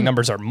underlying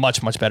numbers are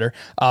much, much better.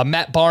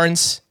 Matt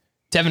Barnes,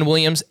 Devin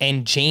Williams,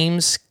 and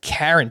James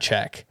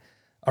Karinchak.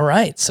 All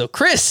right, so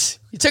Chris,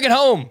 you took it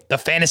home. The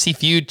Fantasy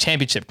Feud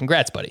Championship.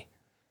 Congrats, buddy.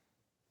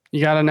 You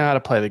got to know how to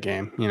play the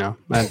game. You know,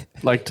 I'd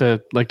like to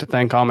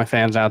thank all my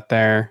fans out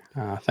there.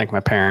 Thank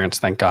my parents.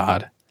 Thank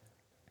God.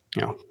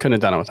 You know, couldn't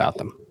have done it without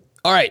them.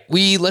 All right,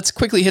 let's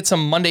quickly hit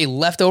some Monday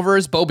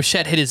leftovers. Bo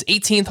Bichette hit his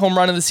 18th home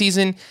run of the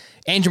season.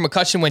 Andrew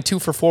McCutchen went 2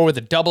 for 4 with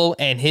a double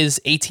and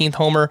his 18th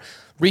homer.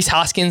 Rhys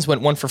Hoskins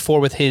went 1 for 4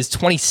 with his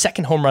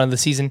 22nd home run of the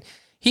season.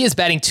 He is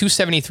batting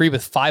 .273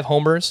 with 5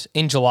 homers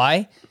in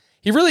July.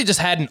 He really just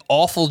had an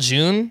awful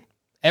June.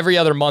 Every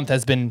other month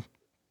has been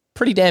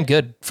pretty damn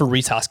good for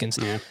Rhys Hoskins.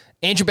 Yeah.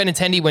 Andrew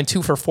Benintendi went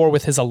 2 for 4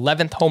 with his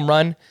 11th home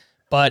run,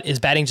 but is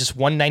batting just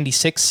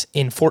 .196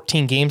 in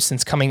 14 games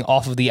since coming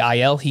off of the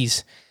IL.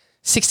 He's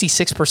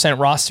 66%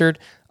 rostered.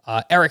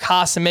 Eric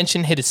Haas, I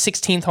mentioned, hit his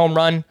 16th home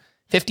run,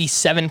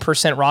 57%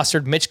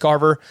 rostered. Mitch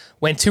Garver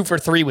went 2 for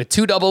 3 with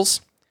 2 doubles,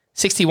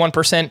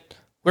 61%.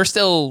 We're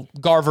still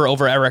Garver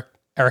over Eric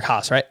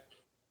Haas, right?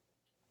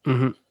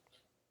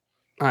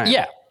 Mm-hmm.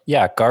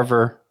 Yeah,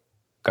 Garver,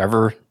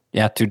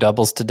 2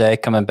 doubles today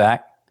coming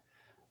back.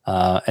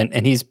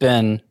 And he's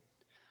been,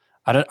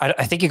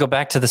 I think you go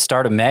back to the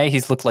start of May,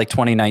 he's looked like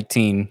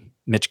 2019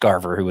 Mitch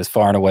Garver, who was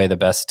far and away the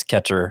best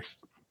catcher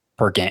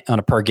per game on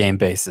a per game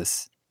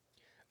basis.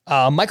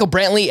 Michael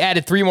Brantley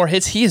added 3 more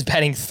hits. He is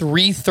batting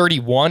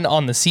 .331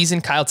 on the season.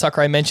 Kyle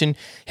Tucker, I mentioned,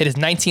 hit his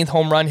 19th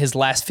home run. His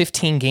last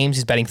 15 games,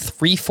 he's batting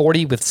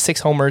 .340 with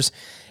 6 homers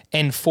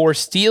and 4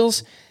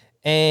 steals.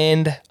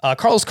 And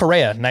Carlos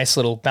Correa, nice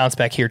little bounce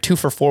back here, 2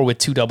 for 4 with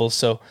 2 doubles.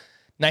 So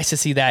nice to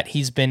see that.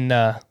 He's having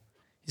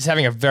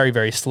a very,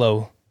 very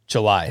slow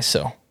July.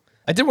 So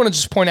I did want to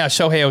just point out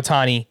Shohei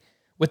Ohtani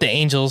with the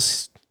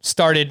Angels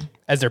started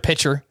as their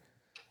pitcher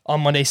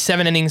on Monday.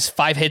 7 innings,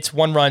 5 hits,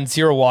 1 run,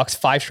 0 walks,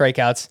 5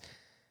 strikeouts.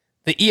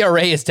 The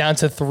ERA is down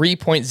to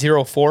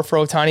 3.04 for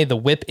Ohtani. The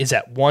WHIP is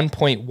at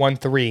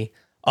 1.13.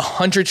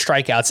 100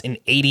 strikeouts in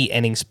 80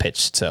 innings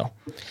pitched. So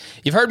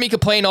you've heard me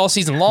complain all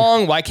season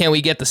long. Why can't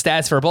we get the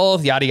stats for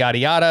both? Yada, yada,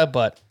 yada.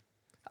 But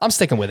I'm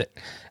sticking with it.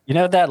 You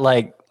know that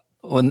like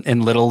when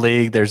in Little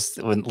League,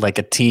 when like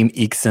a team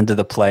ekes into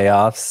the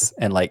playoffs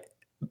and like,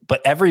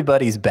 but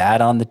everybody's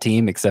bad on the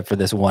team except for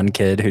this one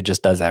kid who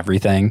just does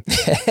everything.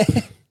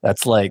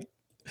 That's like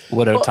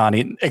what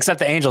Ohtani, except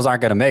the Angels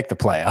aren't going to make the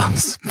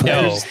playoffs.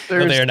 There's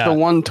they're not. The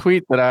one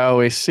tweet that I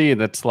always see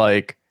that's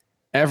like,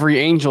 every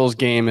Angels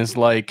game is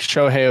like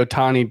Shohei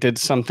Ohtani did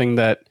something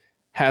that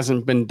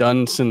hasn't been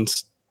done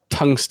since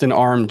Tungsten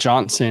Arm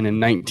Johnson in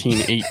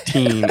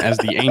 1918 as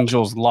the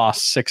Angels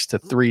lost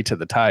 6-3 to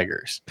the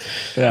Tigers.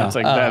 Yeah, it's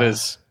like that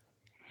is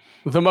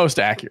the most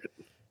accurate.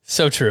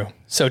 So true.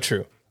 So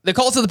true. The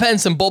calls to the pen,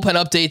 some bullpen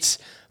updates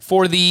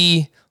for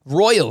the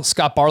Royals.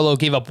 Scott Barlow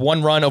gave up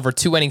 1 run over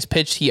 2 innings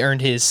pitched. He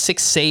earned his 6th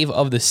save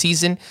of the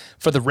season.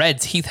 For the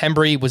Reds, Heath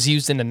Hembry was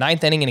used in the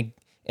 9th inning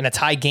in a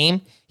tie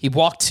game. He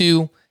walked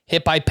 2,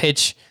 hit by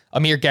pitch.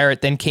 Amir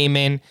Garrett then came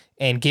in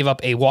and gave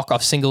up a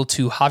walk-off single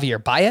to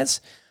Javier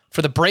Baez.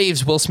 For the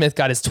Braves, Will Smith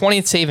got his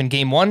 20th save in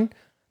Game 1.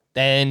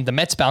 Then the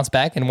Mets bounced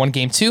back and won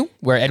Game 2,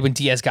 where Edwin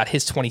Diaz got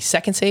his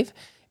 22nd save.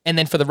 And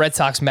then for the Red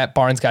Sox, Matt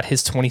Barnes got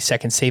his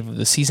 22nd save of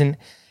the season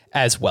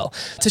as well.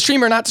 To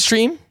stream or not to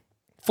stream,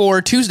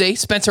 for Tuesday,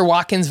 Spencer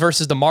Watkins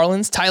versus the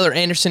Marlins, Tyler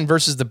Anderson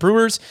versus the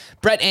Brewers,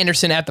 Brett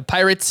Anderson at the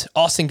Pirates,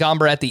 Austin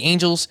Gomber at the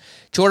Angels,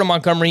 Jordan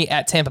Montgomery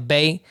at Tampa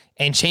Bay,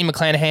 and Shane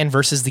McClanahan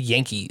versus the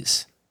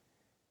Yankees.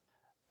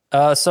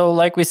 So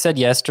like we said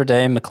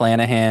yesterday,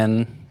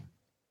 McClanahan,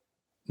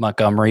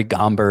 Montgomery,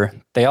 Gomber,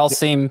 they all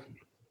seem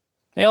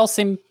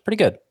pretty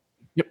good.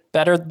 Yep.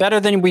 Better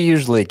than we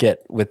usually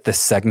get with this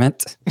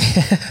segment.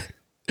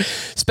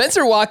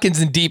 Spencer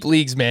Watkins in deep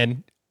leagues,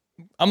 man.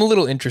 I'm a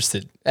little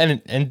interested,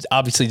 and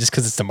obviously just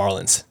because it's the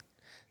Marlins,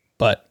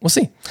 but we'll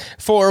see.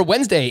 For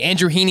Wednesday,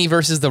 Andrew Heaney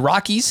versus the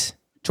Rockies,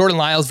 Jordan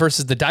Lyles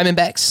versus the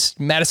Diamondbacks,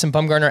 Madison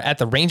Bumgarner at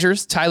the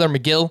Rangers, Tyler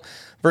McGill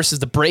versus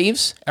the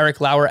Braves, Eric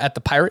Lauer at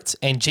the Pirates,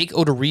 and Jake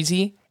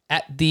Odorizzi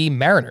at the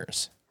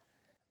Mariners.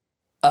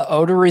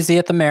 Odorizzi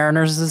at the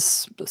Mariners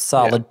is a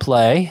solid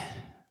play.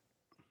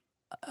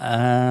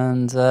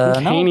 And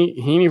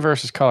Heaney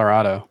versus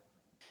Colorado.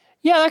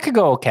 Yeah, that could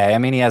go okay. I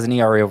mean, he has an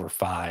ERA over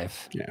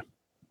 5. Yeah.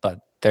 But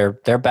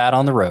they're bad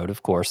on the road,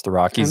 of course. The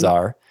Rockies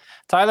are.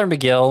 Tyler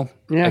McGill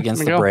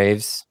against the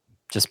Braves,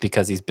 just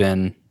because he's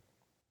been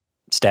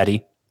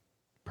steady.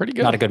 Pretty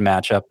good. Not a good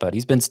matchup, but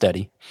he's been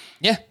steady.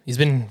 Yeah, he's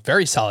been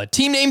very solid.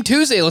 Team Name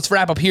Tuesday. Let's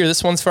wrap up here.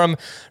 This one's from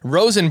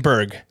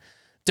Rosenberg.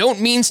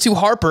 Don't means to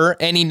Harper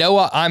and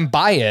Noah, I'm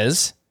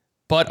Baez,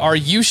 but are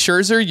you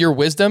Scherzer, your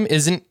wisdom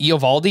isn't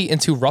Eovaldi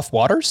into rough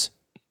waters?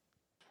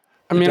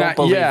 I mean, I don't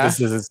believe this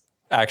is his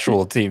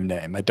actual team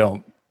name. I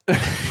don't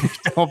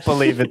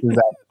believe it is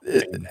that.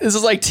 This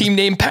is like team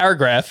name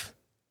paragraph.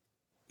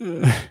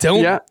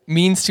 Don't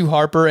means to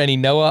Harper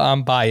and Noah,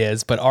 I'm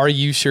Baez, but are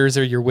you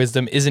Scherzer, your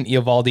wisdom isn't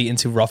Eovaldi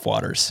into rough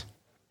waters?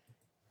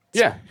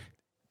 Yeah.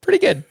 Pretty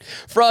good.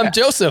 From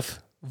Joseph,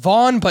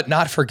 Vaughn, but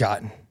not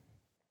forgotten.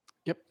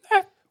 Yep.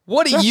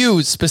 What do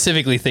you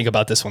specifically think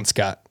about this one,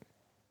 Scott?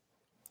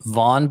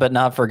 Vaughn, but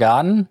not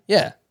forgotten?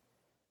 Yeah.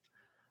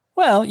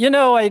 Well,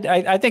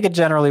 I think it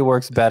generally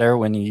works better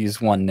when you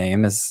use one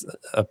name as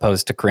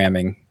opposed to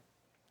cramming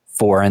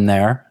 4 in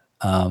there.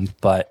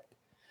 But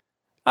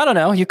I don't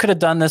know. You could have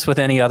done this with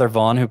any other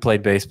Vaughn who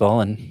played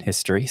baseball in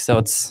history. So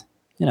it's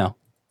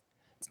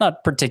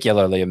not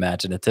particularly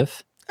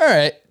imaginative. All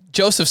right.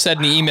 Joseph said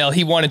in the email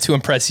he wanted to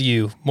impress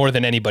you more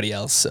than anybody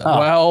else. So.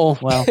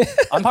 Well,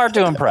 I'm hard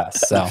to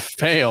impress. So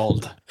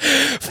failed.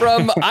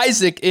 From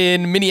Isaac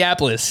in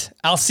Minneapolis,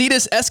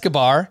 Alcides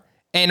Escobar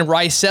and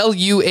Rysel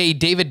U.A.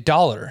 David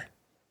Dollar.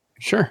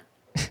 Sure.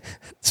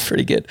 It's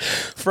pretty good.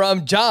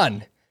 From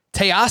John,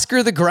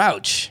 Teoscar the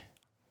Grouch.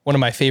 One of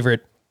my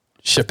favorite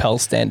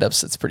Chappelle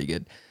stand-ups. That's pretty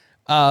good.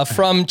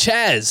 From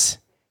Chaz,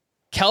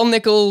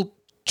 Kelnickel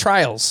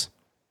Trials.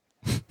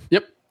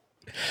 Yep.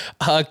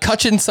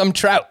 Cutchin some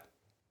trout.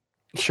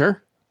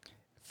 Sure.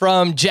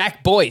 From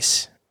Jack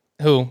Boyce,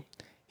 who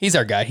he's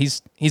our guy.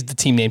 He's the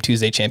Team Name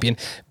Tuesday champion.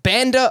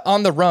 Banda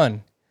on the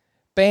run.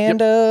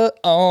 Banda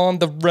on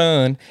the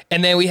run.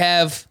 And then we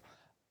have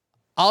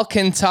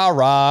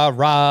Alcantara,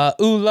 ra,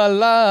 ooh la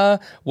la,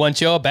 want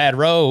your bad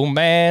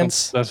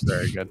romance. That's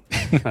very good.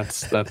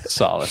 That's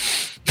solid.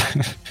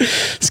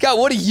 Scott,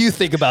 what do you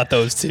think about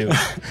those two?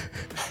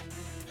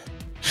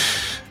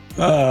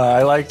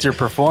 I liked your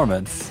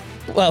performance.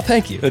 Well,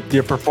 thank you.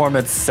 Your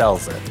performance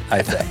sells it,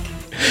 I think.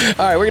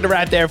 All right, we're going to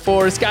wrap there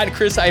for Scott and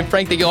Chris. I am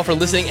Frank. Thank you all for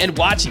listening and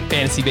watching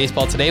Fantasy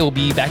Baseball today. We'll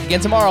be back again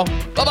tomorrow.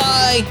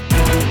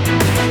 Bye-bye.